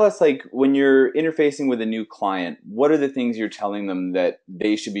 so tell us, like, when you're interfacing with a new client, what are the things you're telling them that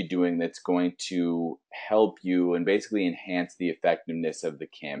they should be doing that's going to help you and basically enhance the effectiveness of the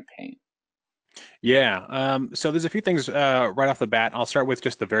campaign? Yeah, so there's a few things right off the bat. I'll start with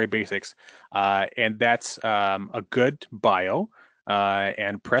just the very basics, and that's a good bio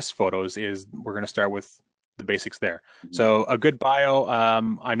and press photos. We're going to start with the basics there. Mm-hmm. So a good bio,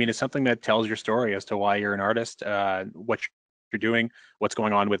 it's something that tells your story as to why you're an artist, what you're doing, what's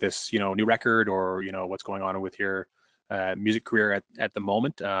going on with this, new record, or what's going on with your music career at the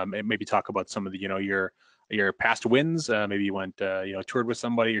moment. And maybe talk about some of the your past wins. Maybe you went toured with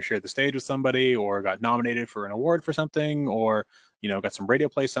somebody, or shared the stage with somebody, or got nominated for an award for something, or got some radio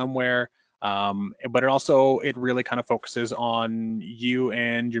play somewhere. But it really kind of focuses on you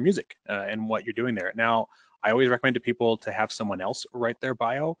and your music and what you're doing there. Now, I always recommend to people to have someone else write their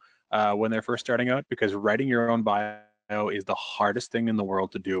bio when they're first starting out, because writing your own bio is the hardest thing in the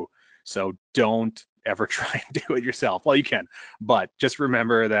world to do. So don't ever try and do it yourself. Well, you can, but just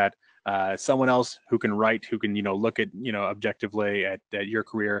remember that someone else who can write, who can look at objectively at your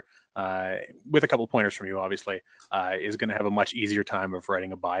career with a couple pointers from you, obviously, is going to have a much easier time of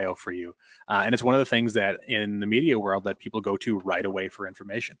writing a bio for you. And it's one of the things that in the media world that people go to right away for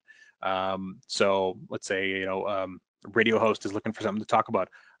information. So let's say a radio host is looking for something to talk about,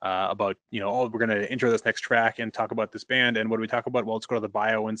 we're going to intro this next track and talk about this band. And what do we talk about? Well, let's go to the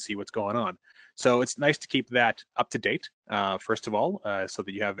bio and see what's going on. So it's nice to keep that up to date, first of all, so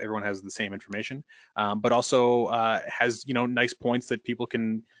that everyone has the same information, but also has, nice points that people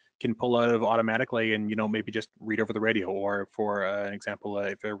can pull out of automatically and, maybe just read over the radio. Or for an example,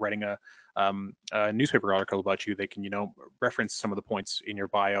 if they're writing a newspaper article about you, they can, reference some of the points in your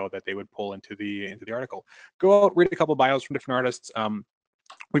bio that they would pull into the article. Go out, read a couple bios from different artists.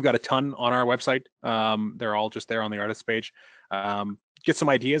 We've got a ton on our website. They're all just there on the artist page. Get some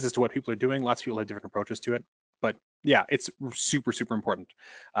ideas as to what people are doing. Lots of people have different approaches to it. But yeah, it's super, super important.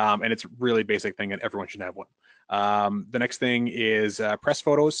 And it's a really basic thing, and everyone should have one. The next thing is press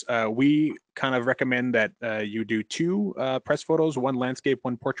photos. We kind of recommend that you do 2 press photos, 1 landscape,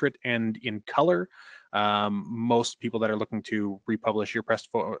 1 portrait, and in color. Most people that are looking to republish your press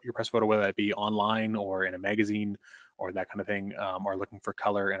photo, whether that be online or in a magazine or that kind of thing are looking for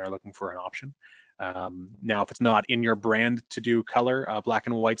color and are looking for an option. Now, if it's not in your brand to do color, black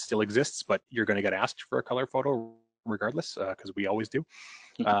and white still exists, but you're going to get asked for a color photo regardless, because we always do.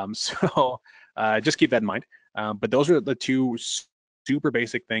 So just keep that in mind. But those are the two super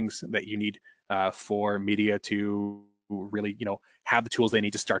basic things that you need for media to really, have the tools they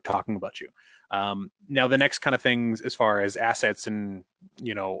need to start talking about you. Now, the next kind of things as far as assets and,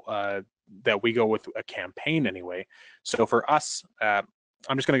 that we go with a campaign anyway. So for us,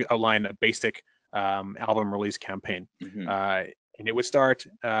 I'm just going to outline a basic album release campaign. Mm-hmm. And it would start,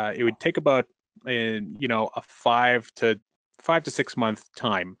 it would take about, a 5 to 6 month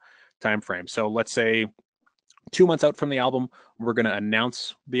time frame. So let's say 2 months out from the album, we're going to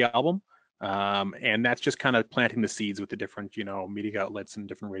announce the album. And that's just kind of planting the seeds with the different, media outlets and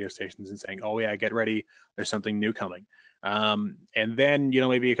different radio stations and saying, oh yeah, get ready. There's something new coming. And then,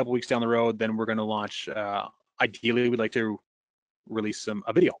 maybe a couple weeks down the road, then we're going to launch, ideally we'd like to release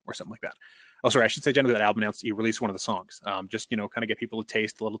a video or something like that. Oh, sorry, I should say generally that album announced you release one of the songs. Just, kind of get people to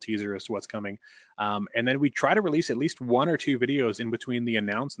taste a little teaser as to what's coming. And then we try to release at least 1 or 2 videos in between the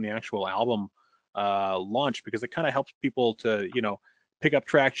announce and the actual album launch, because it kind of helps people to, pick up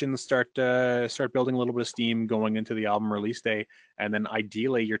traction, start building a little bit of steam going into the album release day. And then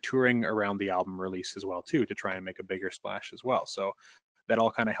ideally you're touring around the album release as well too, to try and make a bigger splash as well. So that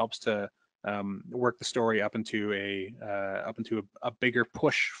all kind of helps to work the story up into a bigger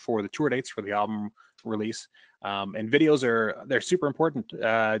push for the tour dates for the album release. And videos they're super important.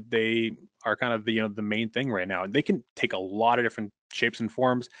 They are kind of the main thing right now. And they can take a lot of different shapes and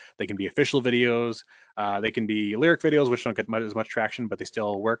forms. They can be official videos. They can be lyric videos, which don't get as much traction, but they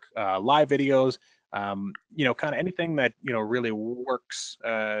still work. Live videos. Kind of anything that really works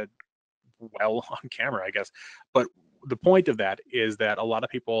well on camera, I guess. But the point of that is that a lot of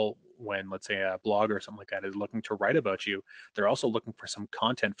people, when let's say a blog or something like that is looking to write about you, they're also looking for some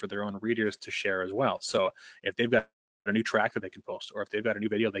content for their own readers to share as well. So if they've got a new track that they can post, or if they've got a new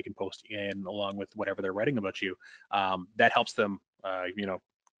video they can post in along with whatever they're writing about you, that helps them,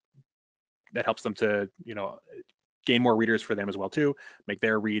 to, gain more readers for them as well too, make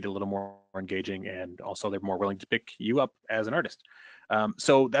their read a little more engaging, and also they're more willing to pick you up as an artist.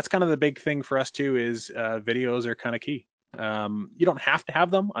 So that's kind of the big thing for us too, is videos are kind of key. You don't have to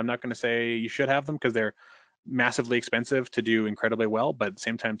have them. I'm not going to say you should have them, because they're massively expensive to do incredibly well. But at the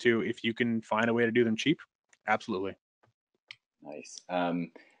same time too, if you can find a way to do them cheap, absolutely. Nice.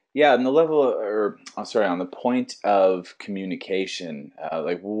 Yeah, on the level, or I'm sorry, on the point of communication,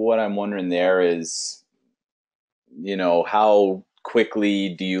 like what I'm wondering there is, how quickly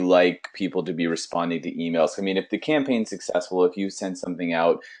do you like people to be responding to emails? I mean, if the campaign's successful, if you send something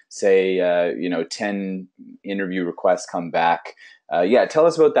out, say, 10 interview requests come back, yeah, tell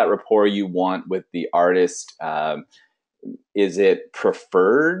us about that rapport you want with the artist. Is it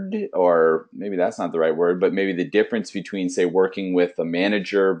preferred, or maybe that's not the right word, but maybe the difference between, say, working with a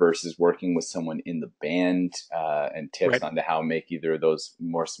manager versus working with someone in the band, and tips Right. on to how make either of those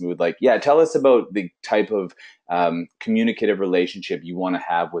more smooth? Like, yeah, tell us about the type of communicative relationship you want to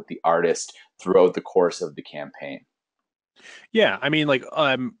have with the artist throughout the course of the campaign. Yeah, I mean, like,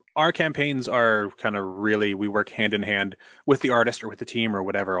 our campaigns are kind of really, we work hand in hand with the artist or with the team or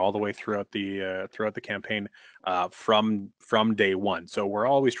whatever, all the way throughout the campaign, from day one. So we're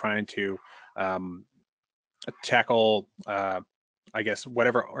always trying to tackle, I guess,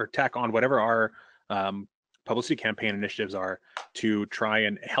 whatever, or tack on whatever our publicity campaign initiatives are, to try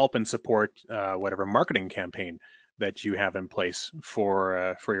and help and support whatever marketing campaign that you have in place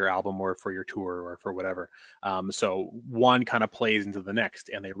for your album or for your tour or for whatever. So one kind of plays into the next,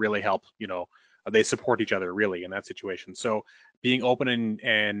 and they really help. They support each other really in that situation. So being open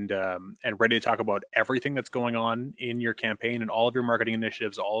and ready to talk about everything that's going on in your campaign and all of your marketing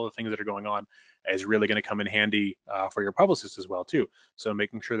initiatives, all the things that are going on, is really going to come in handy for your publicist as well too. So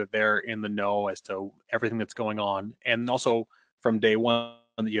making sure that they're in the know as to everything that's going on, and also from day one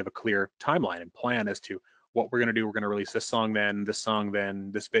that you have a clear timeline and plan as to what we're going to do. We're going to release this song, then this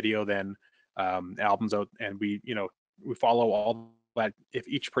video, then albums out, and we follow all that. If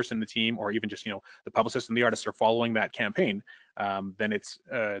each person in the team, or even just the publicist and the artist, are following that campaign, then it's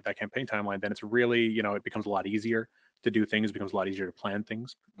that campaign timeline, then it's really, it becomes a lot easier to do things, becomes a lot easier to plan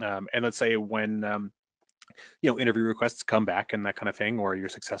things. And let's say when interview requests come back and that kind of thing, or you're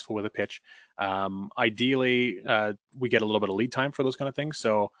successful with a pitch, ideally we get a little bit of lead time for those kind of things.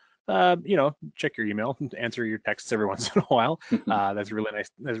 So check your email, answer your texts every once in a while. That's really nice.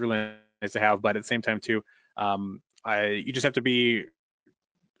 That's really nice to have. But at the same time too, you just have to be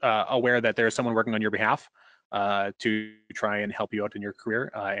aware that there's someone working on your behalf to try and help you out in your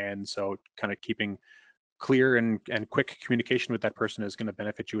career. And so kind of keeping clear and quick communication with that person is going to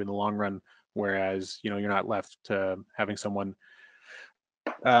benefit you in the long run. Whereas, you know, you're not left having someone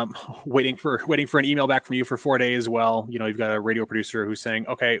waiting for an email back from you for 4 days. Well, you know, you've got a radio producer who's saying,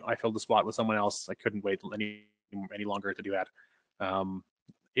 okay, I filled the spot with someone else. I couldn't wait any longer to do that.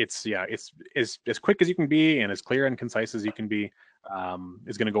 It's as quick as you can be and as clear and concise as you can be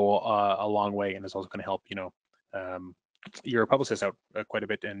is going to go a long way, and is also going to help, you know, your publicist out quite a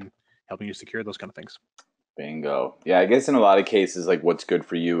bit in helping you secure those kind of things. Bingo. Yeah, I guess in a lot of cases, like what's good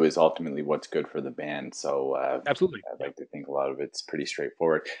for you is ultimately what's good for the band. So Absolutely. I'd like to think a lot of it's pretty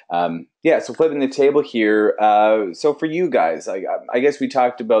straightforward. Yeah, so flipping the table here. So for you guys, I guess we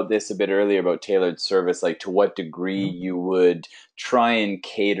talked about this a bit earlier about tailored service, like to what degree you would try and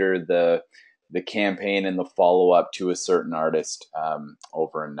cater the campaign and the follow-up to a certain artist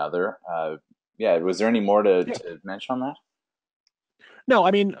over another. Yeah, was there any more to mention on that? No,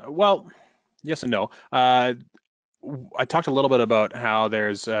 I mean, well, yes and no. I talked a little bit about how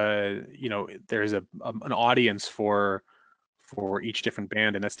there's you know, there's an audience for each different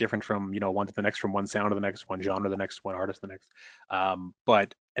band, and that's different from, you know, one to the next, from one sound to the next, one genre to the next, one artist to the next.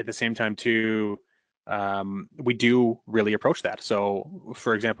 But at the same time too, we do really approach that. So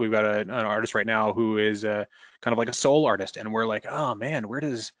for example, we've got an artist right now who is kind of like a soul artist, and we're like, oh man, where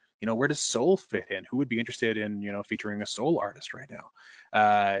does soul fit in? Who would be interested in, you know, featuring a soul artist right now?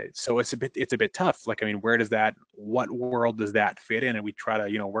 So it's a bit tough. Like, I mean, what world does that fit in? And we try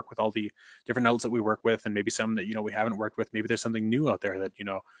to, you know, work with all the different outlets that we work with, and maybe some that, you know, we haven't worked with. Maybe there's something new out there that, you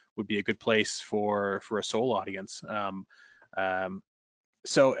know, would be a good place for a soul audience.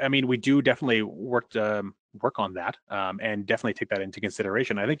 So I mean, we do definitely work on that, and definitely take that into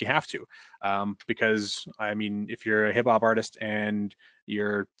consideration. I think you have to, because I mean, if you're a hip hop artist and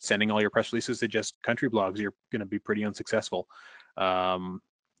you're sending all your press releases to just country blogs, you're going to be pretty unsuccessful.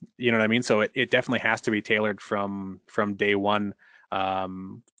 You know what I mean? So it definitely has to be tailored from day one,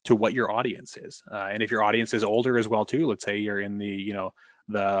 to what your audience is. And if your audience is older as well too, let's say you're in the, you know,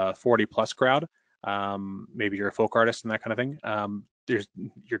 the 40 plus crowd, maybe you're a folk artist and that kind of thing.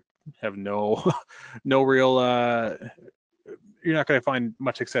 You have no no real you're not going to find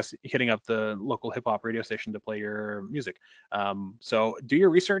much success hitting up the local hip hop radio station to play your music. So do your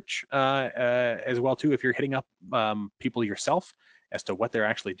research as well too, if you're hitting up people yourself, as to what they're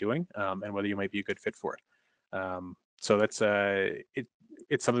actually doing, and whether you might be a good fit for it. So that's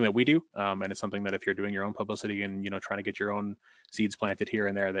it's something that we do, and it's something that if you're doing your own publicity and, you know, trying to get your own seeds planted here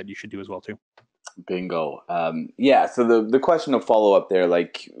and there, that you should do as well too. Bingo. Yeah, so the question of follow up there,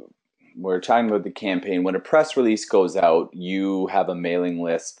 like we're talking about the campaign. When a press release goes out, you have a mailing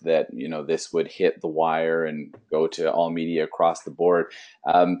list that, you know, this would hit the wire and go to all media across the board.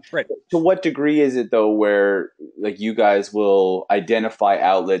 Right. To what degree is it though, where like you guys will identify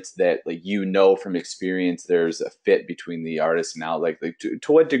outlets that, like, you know from experience there's a fit between the artist and outlet? Like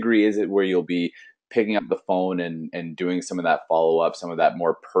to what degree is it where you'll be picking up the phone and doing some of that follow up, some of that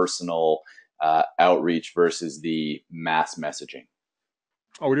more personal outreach versus the mass messaging?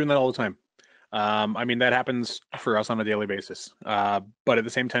 Oh, we're doing that all the time. I mean, that happens for us on a daily basis. But at the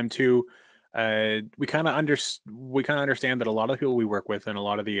same time, too, we kind of understand that a lot of the people we work with and a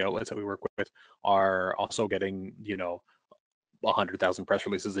lot of the outlets that we work with are also getting, you know, 100,000 press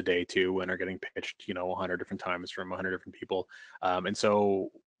releases a day too, and are getting pitched, you know, 100 different times from 100 different people. And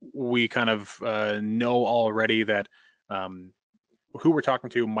so we kind of know already that who we're talking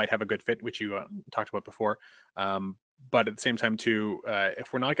to might have a good fit, which you talked about before. But at the same time, too,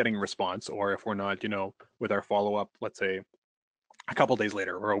 if we're not getting a response, or if we're not, you know, with our follow up, let's say a couple days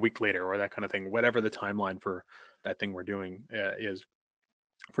later or a week later or that kind of thing, whatever the timeline for that thing we're doing is,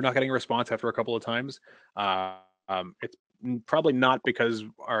 if we're not getting a response after a couple of times, it's probably not because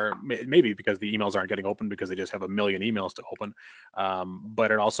maybe because the emails aren't getting open because they just have a million emails to open. But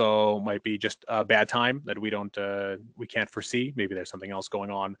it also might be just a bad time that we can't foresee. Maybe there's something else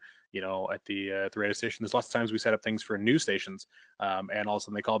going on, you know, at the radio station. There's lots of times we set up things for news stations, and all of a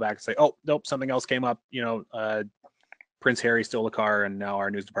sudden they call back and say, oh, nope, something else came up, you know, Prince Harry stole a car and now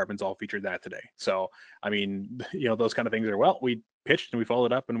our news department's all featured that today. So, I mean, you know, those kind of things are, well, we pitched and we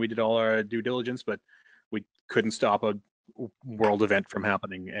followed up and we did all our due diligence, but we couldn't stop a world event from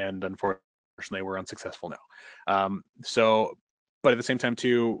happening. And unfortunately, we're unsuccessful now. But at the same time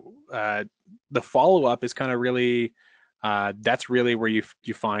too, the follow-up is kind of really, that's really where you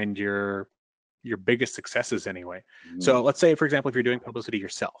find your biggest successes anyway. Mm-hmm. So let's say, for example, if you're doing publicity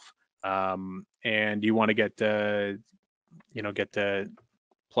yourself, and you want to get to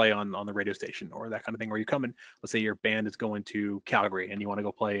play on the radio station or that kind of thing, or you come in, let's say your band is going to Calgary and you want to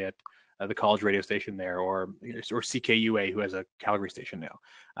go play at the college radio station there, or CKUA, who has a Calgary station now,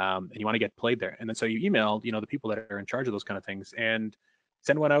 and you want to get played there. And then so you email, the people that are in charge of those kind of things, and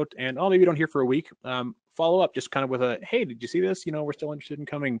send one out. And maybe you don't hear for a week. Follow up just kind of with a, hey, did you see this? We're still interested in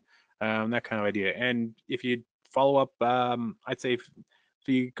coming. That kind of idea. And if you follow up, I'd say if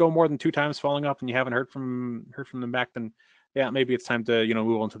you go more than 2 times following up and you haven't heard from them back, then yeah, maybe it's time to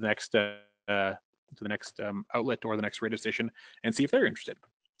move on to the next outlet or the next radio station and see if they're interested.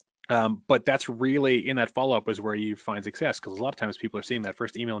 But that's really, in that follow-up is where you find success, because a lot of times people are seeing that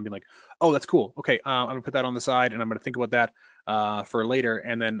first email and being like, oh, that's cool. Okay, I'm gonna put that on the side and I'm gonna think about that for later.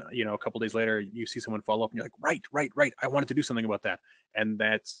 And then, a couple days later, you see someone follow up and you're like, right. I wanted to do something about that. And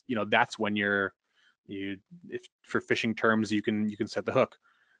that's, that's when if for fishing terms, you can set the hook.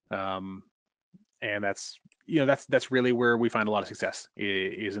 And that's really where we find a lot of success,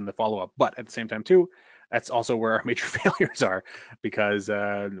 is in the follow-up. But at the same time too, that's also where our major failures are, because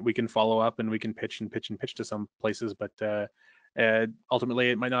we can follow up and we can pitch to some places, but ultimately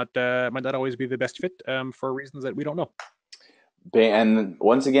it might not always be the best fit for reasons that we don't know. And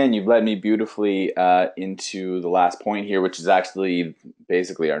once again, you've led me beautifully into the last point here, which is actually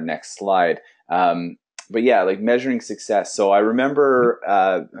basically our next slide. But yeah, like measuring success. So I remember,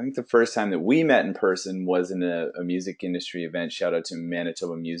 I think the first time that we met in person was in a music industry event. Shout out to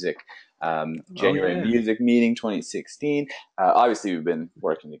Manitoba Music, January Music Meeting 2016. Obviously, we've been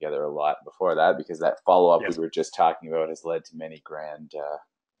working together a lot before that, because that follow-up we were just talking about has led to many grand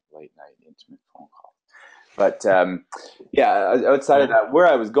late night intimate phone calls. But outside of that, where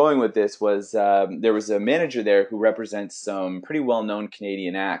I was going with this was there was a manager there who represents some pretty well-known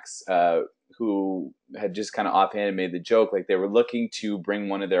Canadian acts who had just kind of offhand made the joke, like they were looking to bring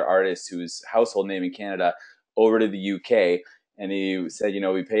one of their artists who's household name in Canada over to the UK. And he said,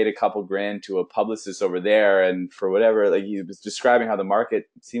 we paid a couple grand to a publicist over there. And for whatever, like he was describing how the market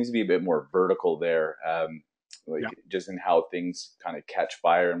seems to be a bit more vertical there, just in how things kind of catch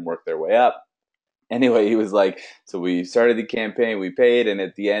fire and work their way up. Anyway, he was like, so we started the campaign, we paid, and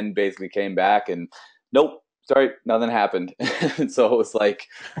at the end basically came back and nope, sorry, nothing happened. So it was like,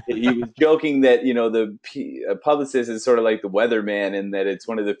 he was joking that, the publicist is sort of like the weatherman, and that it's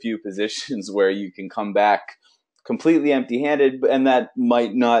one of the few positions where you can come back completely empty-handed, and that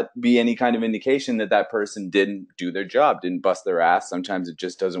might not be any kind of indication that that person didn't do their job, didn't bust their ass. Sometimes it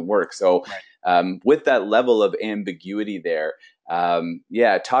just doesn't work. So with that level of ambiguity there,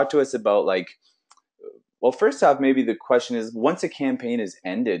 talk to us about well, first off, maybe the question is, once a campaign is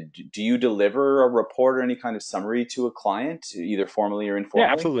ended, do you deliver a report or any kind of summary to a client, either formally or informally?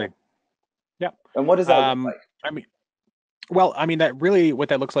 Yeah, absolutely. Yeah. And what does that look like? That really, what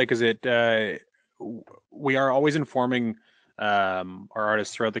that looks like is we are always informing our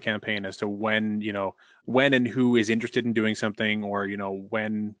artists throughout the campaign as to when and who is interested in doing something, or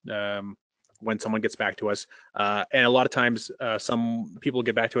when someone gets back to us. And a lot of times some people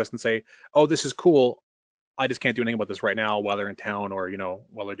get back to us and say, oh, this is cool, I just can't do anything about this right now while they're in town, or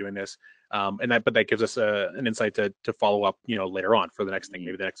while they're doing this, but that gives us an insight to follow up later on for the next thing,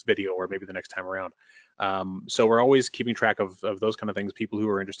 maybe the next video, or maybe the next time around. So we're always keeping track of those kind of things, people who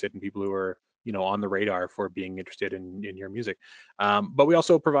are interested and people who are on the radar for being interested in your music. But we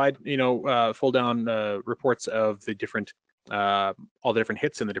also provide full down reports of the different all the different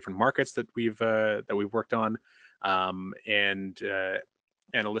hits in the different markets that we've worked on,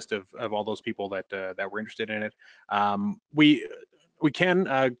 and a list of all those people that were interested in it. We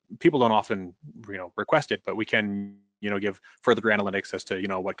can, people don't often request it, but we can give further analytics as to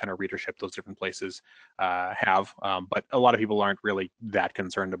what kind of readership those different places have. But a lot of people aren't really that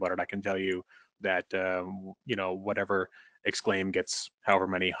concerned about it. I can tell you that whatever Exclaim gets however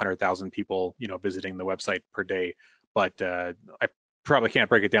many 100,000 people visiting the website per day, but I probably can't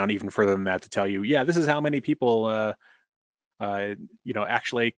break it down even further than that to tell you, this is how many people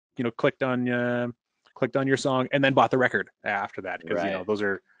actually clicked on your song and then bought the record after that, because those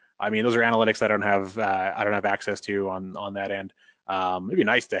are analytics that I don't have access to on that end. It'd be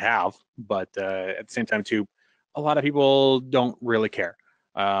nice to have, but at the same time too, a lot of people don't really care.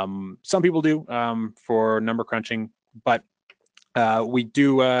 Some people do for number crunching, but we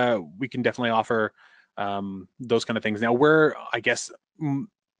can definitely offer those kind of things. Now, I guess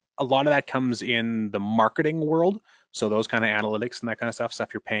a lot of that comes in the marketing world. So those kind of analytics and that kind of stuff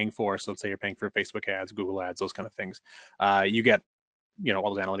you're paying for. So let's say you're paying for Facebook ads, Google ads, those kind of things. You get,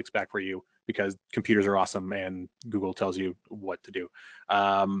 all those analytics back for you, because computers are awesome and Google tells you what to do.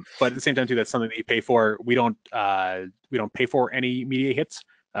 But at the same time too, that's something that you pay for. We don't pay for any media hits.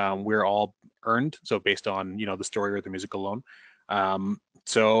 We're all earned. So based on, the story or the music alone.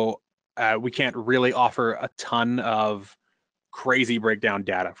 So we can't really offer a ton of crazy breakdown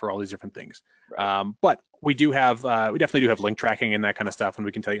data for all these different things. Right. But we definitely do have link tracking and that kind of stuff, and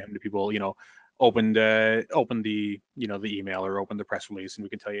we can tell you how many people, opened the the email or opened the press release, and we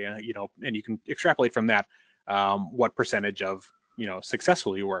can tell you, and you can extrapolate from that what percentage of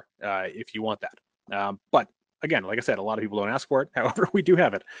successful you were, if you want that. But again, like I said, a lot of people don't ask for it. However, we do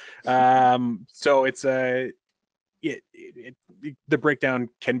have it. So it's the breakdown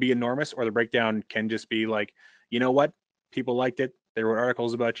can be enormous, or the breakdown can just be like, you know what, people liked it. They wrote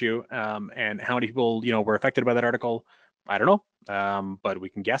articles about you, and how many people were affected by that article, I don't know, but we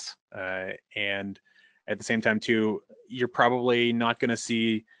can guess. And at the same time, too, you're probably not going to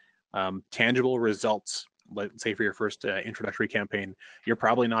see tangible results. Let's say for your first introductory campaign, you're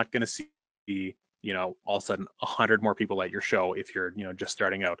probably not going to see all of a sudden 100 more people at your show if you're just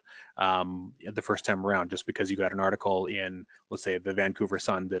starting out the first time around, just because you got an article in, let's say, the Vancouver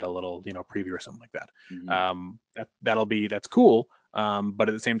Sun did a little preview or something like that. Mm-hmm. That's cool. But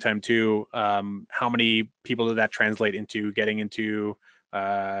at the same time too, how many people did that translate into getting into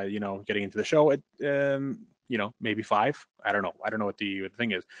the show? Maybe 5. I don't know what the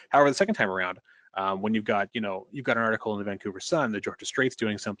thing is. However, the second time around, when you've got an article in the Vancouver Sun, the Georgia Strait's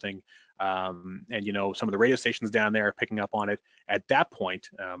doing something, and some of the radio stations down there are picking up on it. At that point,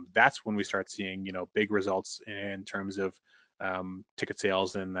 that's when we start seeing big results in terms of ticket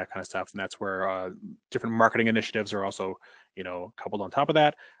sales and that kind of stuff. And that's where different marketing initiatives are also coupled on top of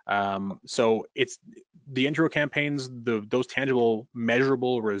that. So it's the intro campaigns, those tangible,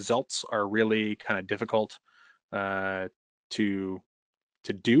 measurable results are really kind of difficult to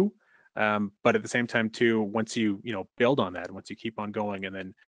do. But at the same time too, once you build on that, once you keep on going, and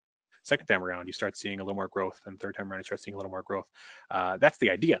then second time around you start seeing a little more growth, and third time around you start seeing a little more growth. That's the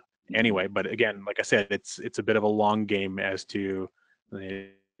idea anyway. But again, like I said, it's a bit of a long game as to the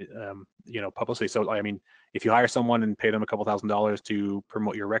publicity. So I mean, if you hire someone and pay them a couple $1,000s to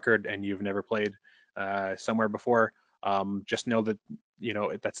promote your record, and you've never played somewhere before, just know that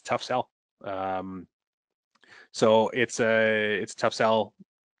that's a tough sell. So it's a tough sell,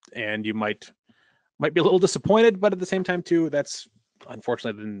 and you might be a little disappointed, but at the same time too, that's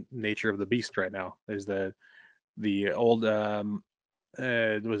unfortunately the nature of the beast right now. There's the old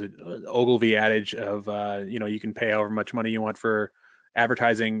was it Ogilvy adage of you can pay however much money you want for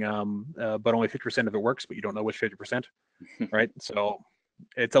advertising, but only 50% of it works, but you don't know which 50%, right? So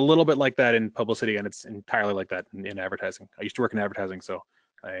it's a little bit like that in publicity, and it's entirely like that in advertising. I used to work in advertising, so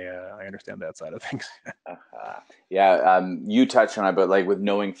I understand that side of things. Yeah, you touched on it, but like with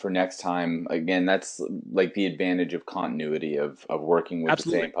knowing for next time, again, that's like the advantage of continuity of working with the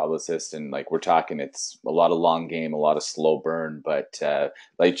Absolutely. same publicist. And like we're talking, it's a lot of long game, a lot of slow burn. But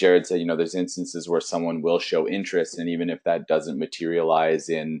like Jared said, there's instances where someone will show interest, and even if that doesn't materialize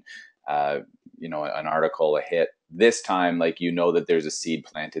in, an article, a hit, this time, like that there's a seed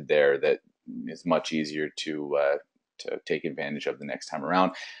planted there that is much easier to take advantage of the next time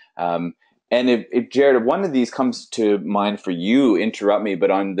around. And if Jared, if one of these comes to mind for you, interrupt me,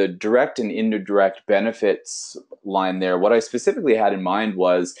 but on the direct and indirect benefits line there, what I specifically had in mind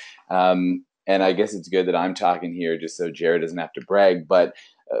was, and I guess it's good that I'm talking here just so Jared doesn't have to brag, but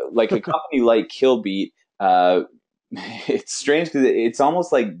like a company like Killbeat, it's strange because it's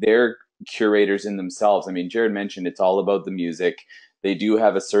almost like they're curators in themselves. I mean, Jared mentioned it's all about the music. They do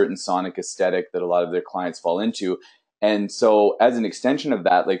have a certain sonic aesthetic that a lot of their clients fall into. And so as an extension of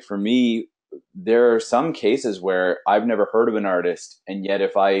that, like for me, there are some cases where I've never heard of an artist, and yet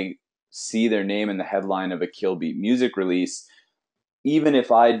if I see their name in the headline of a Killbeat music release, even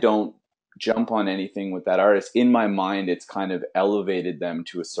if I don't jump on anything with that artist, in my mind, it's kind of elevated them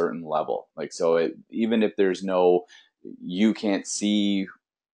to a certain level. Like, so even if you can't see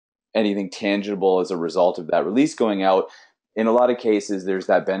anything tangible as a result of that release going out, in a lot of cases, there's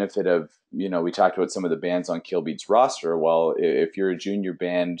that benefit of, we talked about some of the bands on Killbeat's roster. Well, if you're a junior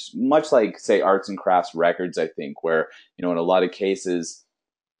band, much like, say, Arts and Crafts Records, I think, where, in a lot of cases,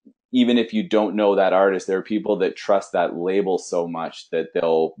 even if you don't know that artist, there are people that trust that label so much that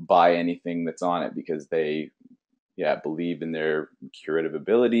they'll buy anything that's on it because they, believe in their curative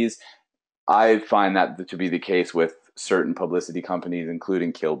abilities. I find that to be the case with certain publicity companies,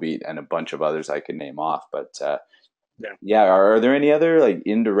 including Killbeat and a bunch of others I could name off. But yeah, are there any other like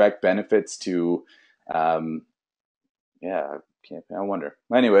indirect benefits to? I wonder.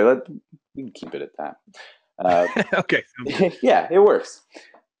 Anyway, we can keep it at that. Okay. Yeah, it works.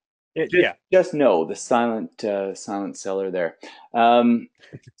 Yeah. Just know the silent seller there.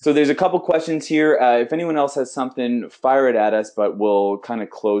 So there's a couple questions here. If anyone else has something, fire it at us, but we'll kind of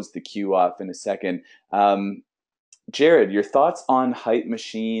close the queue off in a second. Jared, your thoughts on Hype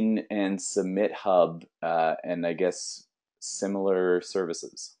Machine and Submit Hub, and I guess similar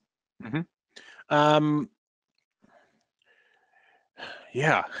services? Hmm. Um,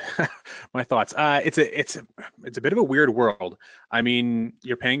 yeah, my thoughts. It's a bit of a weird world. I mean,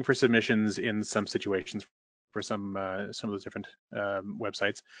 you're paying for submissions in some situations for some of those different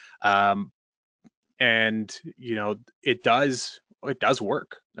websites, um, and it does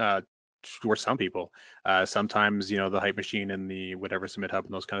work for some people. Sometimes the hype machine and the whatever submit hub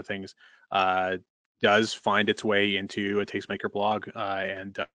and those kind of things uh, does find its way into a tastemaker blog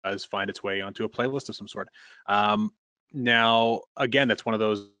and does find its way onto a playlist of some sort. Um, Now, again, that's one of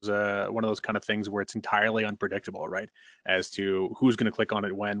those kind of things where it's entirely unpredictable, right? As to who's going to click on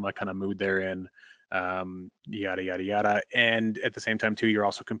it when, what kind of mood they're in, yada yada yada. And at the same time, too, you're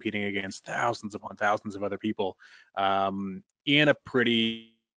also competing against thousands upon thousands of other people in a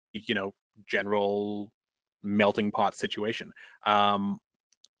pretty, general melting pot situation. Um,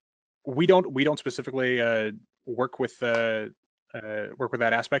 we don't specifically work with work with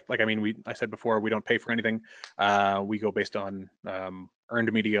that aspect. Like, I mean, I said before, we don't pay for anything. We go based on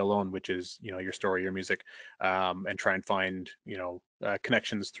earned media alone, which is your story, your music, and try and find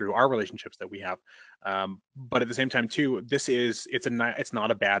connections through our relationships that we have. But at the same time, too, it's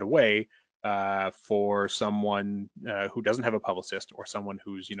not a bad way for someone who doesn't have a publicist, or someone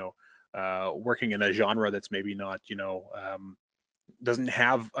who's working in a genre that's maybe not doesn't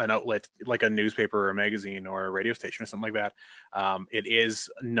have an outlet like a newspaper or a magazine or a radio station or something like that. It is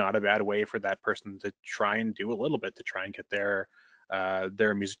not a bad way for that person to try and do a little bit to try and get their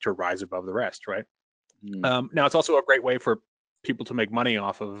music to rise above the rest, right? Mm. Now, it's also a great way for people to make money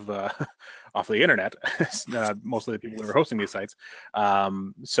off of off the internet. Mostly the people who are hosting these sites.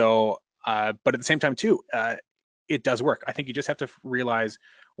 But at the same time, too, it does work. I think you just have to realize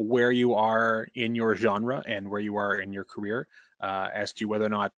where you are in your genre and where you are in your career as to whether or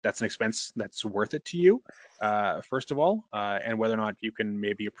not that's an expense that's worth it to you, first of all, and whether or not you can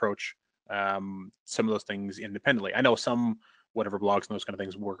maybe approach some of those things independently. I know some whatever blogs and those kind of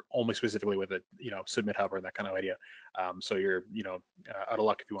things work only specifically with a submit hub or that kind of idea. So you're out of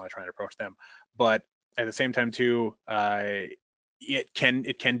luck if you want to try and approach them. But at the same time, too, it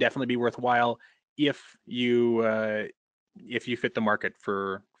can definitely be worthwhile if you fit the market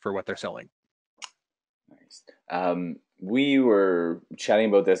for what they're selling. Nice. We were chatting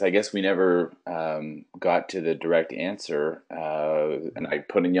about this. I guess we never got to the direct answer, and I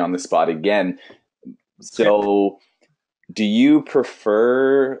putting you on the spot again. Okay. So, do you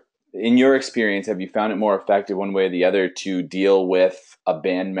prefer, in your experience, have you found it more effective one way or the other to deal with a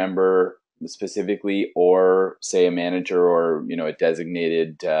band member specifically, or say a manager or a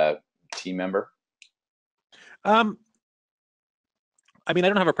designated team member? Um, I mean, I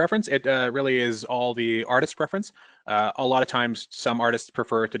don't have a preference. It really is all the artist's preference. A lot of times, some artists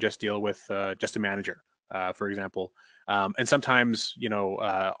prefer to just deal with just a manager, for example. And sometimes,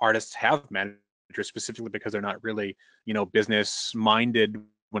 artists have managers specifically because they're not really, business minded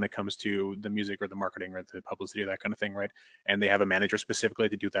when it comes to the music or the marketing or the publicity, that kind of thing, right? And they have a manager specifically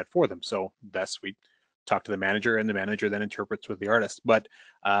to do that for them. So that's we talk to the manager, and the manager then interprets with the artist. But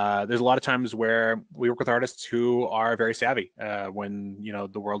there's a lot of times where we work with artists who are very savvy when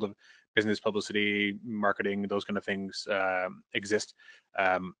the world of business, publicity, marketing, those kind of things exist.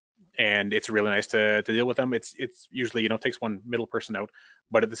 Um, and it's really nice to deal with them. It's usually takes one middle person out,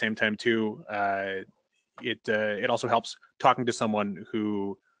 but at the same time too, it also helps talking to someone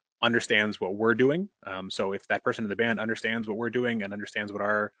who understands what we're doing. So if that person in the band understands what we're doing and understands what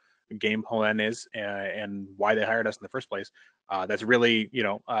our game plan is and why they hired us in the first place, that's really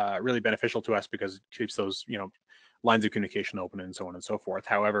really beneficial to us because it keeps those lines of communication open and so on and so forth.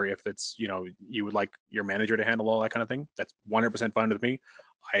 However, if it's you would like your manager to handle all that kind of thing, that's 100% fine with me.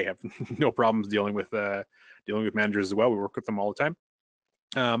 I have no problems dealing with managers as well. We work with them all the time.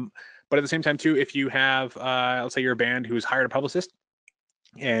 But at the same time too, if you have let's say you're a band who's hired a publicist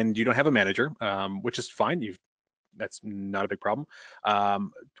and you don't have a manager, which is fine. That's not a big problem.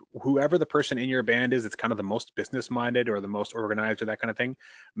 Um, Whoever the person in your band is, it's kind of the most business minded or the most organized or that kind of thing.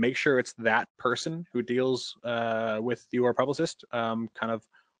 Make sure it's that person who deals with your publicist kind of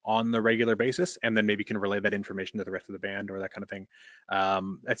on the regular basis, and then maybe can relay that information to the rest of the band or that kind of thing.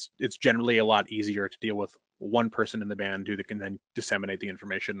 It's generally a lot easier to deal with one person in the band who can then disseminate the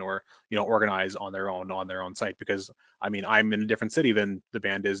information or organize on their own site, because I mean I'm in a different city than the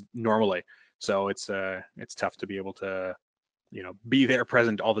band is normally, so it's tough to be able to be there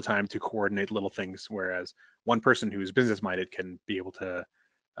present all the time to coordinate little things, whereas one person who's business minded can be able to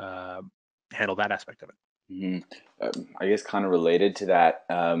uh, handle that aspect of it. Hmm. I guess kind of related to that,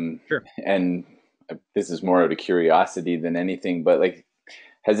 Sure. and this is more out of curiosity than anything, but like,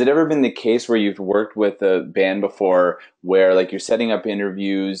 Has it ever been the case where you've worked with a band before where like you're setting up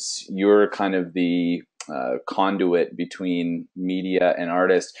interviews, you're kind of the conduit between media and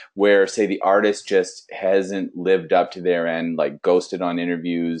artist, where say the artist just hasn't lived up to their end, like ghosted on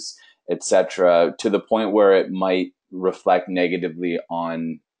interviews, etc., to the point where it might reflect negatively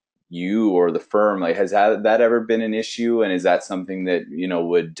on you or the firm? Like, has that ever been an issue, and is that something that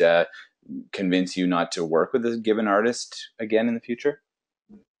would convince you not to work with a given artist again in the future?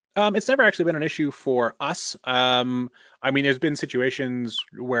 It's never actually been an issue for us. I mean, there's been situations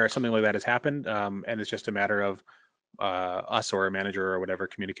where something like that has happened, and it's just a matter of us or a manager or whatever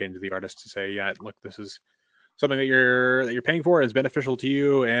communicating to the artist to say, yeah, look, this is something that you're paying for is beneficial to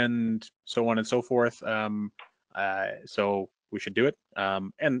you, and so on and so forth. So we should do it.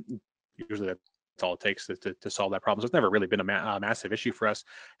 And usually that's all it takes to solve that problem. So it's never really been a massive issue for us.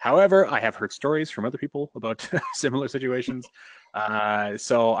 However, I have heard stories from other people about similar situations.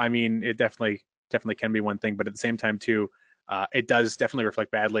 So I mean, it definitely can be one thing, but at the same time too, it does definitely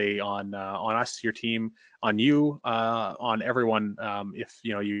reflect badly on us, your team, on you, on everyone. If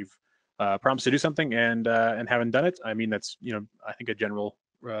you've promised to do something and haven't done it. I mean, that's I think a general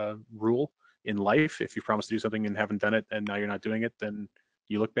rule in life. If you promise to do something and haven't done it, and now you're not doing it, then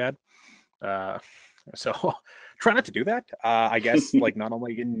you look bad. Uh, so try not to do that. I guess like not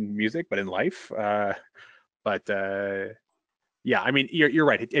only in music but in life. But yeah, I mean, you're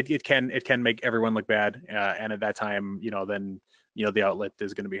right. It can make everyone look bad, and at that time, then the outlet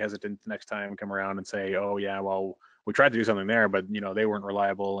is going to be hesitant the next time, come around and say, oh yeah, well we tried to do something there, but they weren't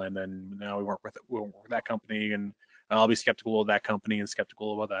reliable, and then now we weren't with that company, and I'll be skeptical of that company and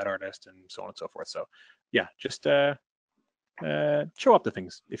skeptical about that artist, and so on and so forth. So yeah, just show up to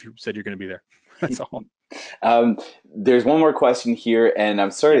things if you said you're going to be there. That's all. Um, there's one more question here, and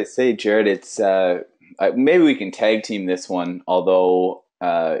I'm sorry Yeah. to say, Jared, it's maybe we can tag team this one, although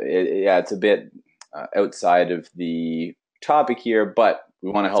yeah, it's a bit outside of the topic here, but we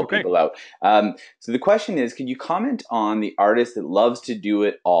want to It's help okay. people out. So the question is, could you comment on the artist that loves to do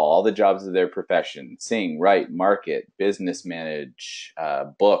it all the jobs of their profession: sing, write, market, business manage,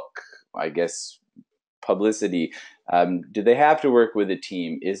 book, I guess, publicity? Do they have to work with a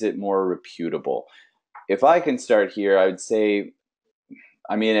team? Is it more reputable? If I can start here, I would say,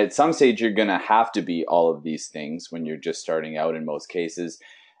 I mean, at some stage, you're going to have to be all of these things when you're just starting out in most cases.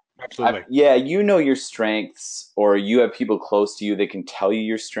 Absolutely. Yeah, you know your strengths, or you have people close to you that can tell you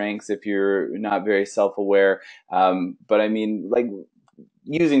your strengths if you're not very self aware. But I mean, like,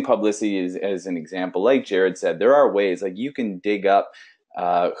 using publicity as an example, like Jared said, there are ways, like, you can dig up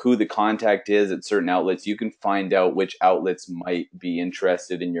who the contact is at certain outlets. You can find out which outlets might be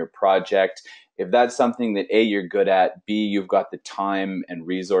interested in your project. If that's something that A, you're good at, B, you've got the time and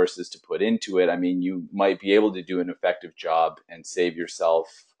resources to put into it, I mean, you might be able to do an effective job and save yourself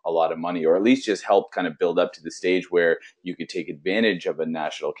a lot of money, or at least just help kind of build up to the stage where you could take advantage of a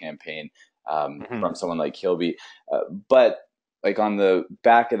national campaign Hmm. from someone like Killbeat. But like on the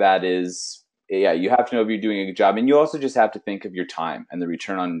back of that is, yeah, you have to know if you're doing a good job, and you also just have to think of your time and the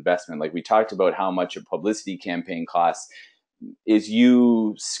return on investment. Like we talked about how much a publicity campaign costs. Is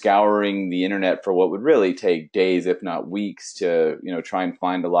you scouring the internet for what would really take days, if not weeks, to try and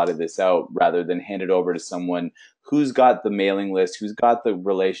find a lot of this out, rather than hand it over to someone who's got the mailing list, who's got the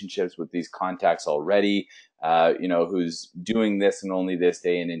relationships with these contacts already, who's doing this and only this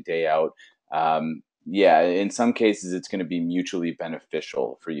day in and day out. Yeah, in some cases, it's going to be mutually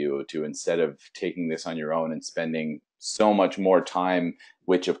beneficial for you to, instead of taking this on your own and spending so much more time,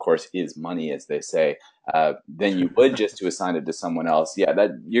 which of course is money, as they say, than you would just to assign it to someone else. Yeah,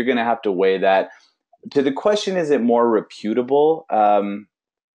 that you're going to have to weigh that. To the question, is it more reputable? I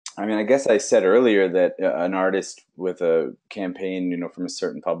mean, I guess I said earlier that an artist with a campaign, from a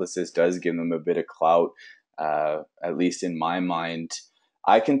certain publicist does give them a bit of clout, at least in my mind.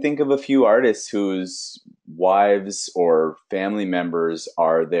 I can think of a few artists whose wives or family members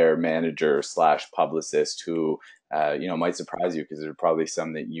are their manager slash publicist who, might surprise you, because there are probably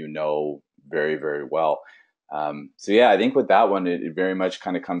some that very, very well. So yeah, I think with that one, it very much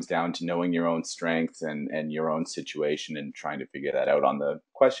kind of comes down to knowing your own strengths and your own situation and trying to figure that out. On the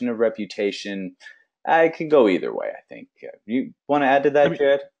question of reputation, I could go either way, I think. You want to add to I that, mean,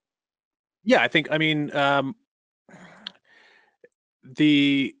 Jared? yeah, I mean,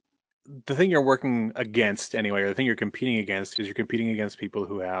 the the thing you're working against anyway, or the thing you're competing against, is you're competing against people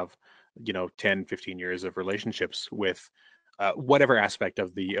who have 10, 15 years of relationships with whatever aspect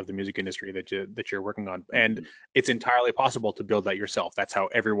of the music industry that you're working on, and Mhm. it's entirely possible to build that yourself. That's how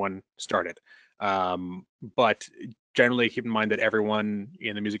everyone started. But generally keep in mind that everyone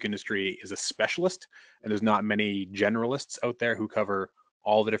in the music industry is a specialist, and there's not many generalists out there who cover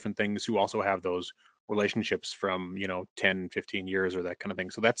all the different things who also have those relationships from 10, 15 years or that kind of thing.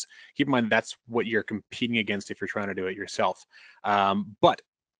 So that's, keep in mind, that's what you're competing against if you're trying to do it yourself. But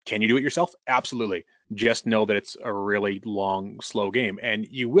can you do it yourself? Absolutely. Just know that it's a really long, slow game, and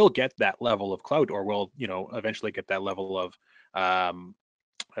you will get that level of clout, or will eventually get that level of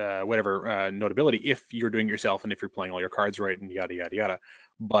notability if you're doing it yourself and if you're playing all your cards right and yada yada yada.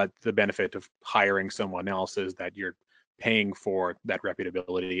 But the benefit of hiring someone else is that you're paying for that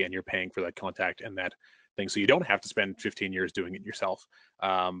reputability, and you're paying for that contact and that thing, so you don't have to spend 15 years doing it yourself,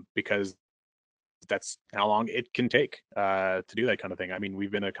 because that's how long it can take to do that kind of thing. I mean,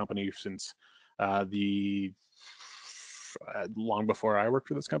 we've been a company since the long before I worked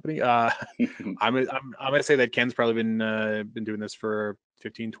for this company. I'm gonna say that Ken's probably been doing this for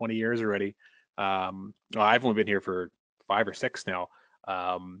 15, 20 years already. Well, I've only been here for 5 or 6 now.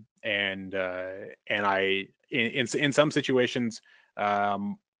 And I in some situations, I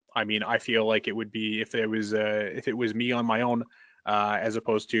mean, I feel like it would be if it was me on my own, as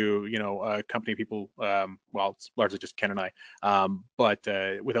opposed to company people. Well, it's largely just Ken and I. But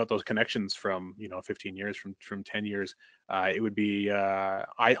without those connections from 15 years, from 10 years, it would be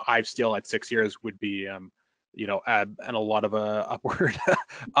I've still at 6 years would be and a lot of upward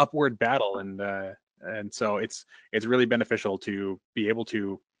upward battle, and so it's really beneficial to be able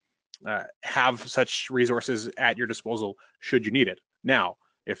to have such resources at your disposal should you need it. Now,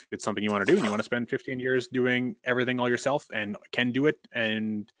 if it's something you want to do and you want to spend 15 years doing everything all yourself and can do it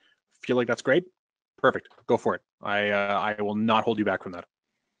and feel like that's great, perfect, go for it. I will not hold you back from that.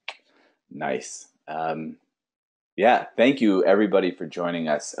 Nice. Yeah, thank you everybody for joining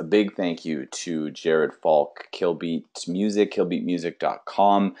us. A big thank you to Jared Falk, Killbeat Music,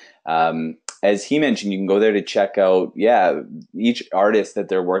 killbeatmusic.com. As he mentioned, you can go there to check out, each artist that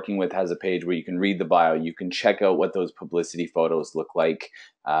they're working with has a page where you can read the bio. You can check out what those publicity photos look like,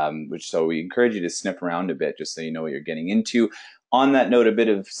 so we encourage you to sniff around a bit just so you know what you're getting into. On that note, a bit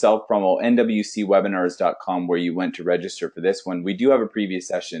of self-promo, nwcwebinars.com, where you went to register for this one. We do have a previous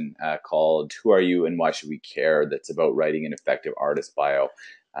session called Who Are You and Why Should We Care? That's about writing an effective artist bio.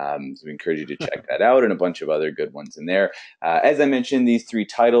 So we encourage you to check that out, and a bunch of other good ones in there. As I mentioned, these 3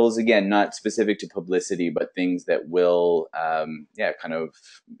 titles, again, not specific to publicity, but things that will kind of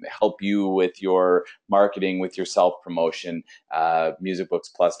help you with your marketing, with your self-promotion,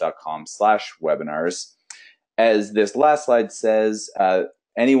 musicbooksplus.com/webinars. As this last slide says,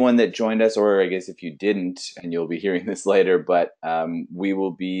 anyone that joined us, or I guess if you didn't, and you'll be hearing this later, but we will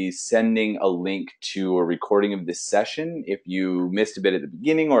be sending a link to a recording of this session if you missed a bit at the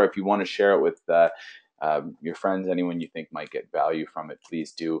beginning, or if you want to share it with your friends, anyone you think might get value from it,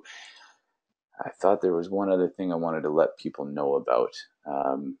 please do. I thought there was one other thing I wanted to let people know about.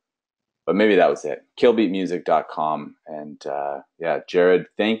 But maybe that was it. Killbeatmusic.com. And Jared,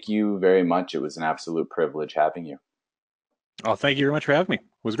 thank you very much. It was an absolute privilege having you. Oh, thank you very much for having me. It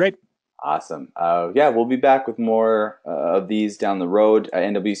was great. Awesome. We'll be back with more of these down the road.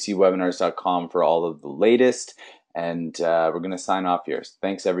 nwcwebinars.com for all of the latest. And we're going to sign off here. So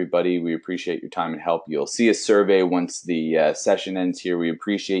thanks, everybody. We appreciate your time and help. You'll see a survey once the session ends here. We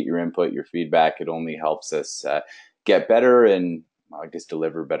appreciate your input, your feedback. It only helps us get better and I guess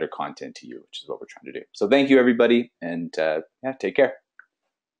deliver better content to you, which is what we're trying to do. So thank you, everybody, and take care.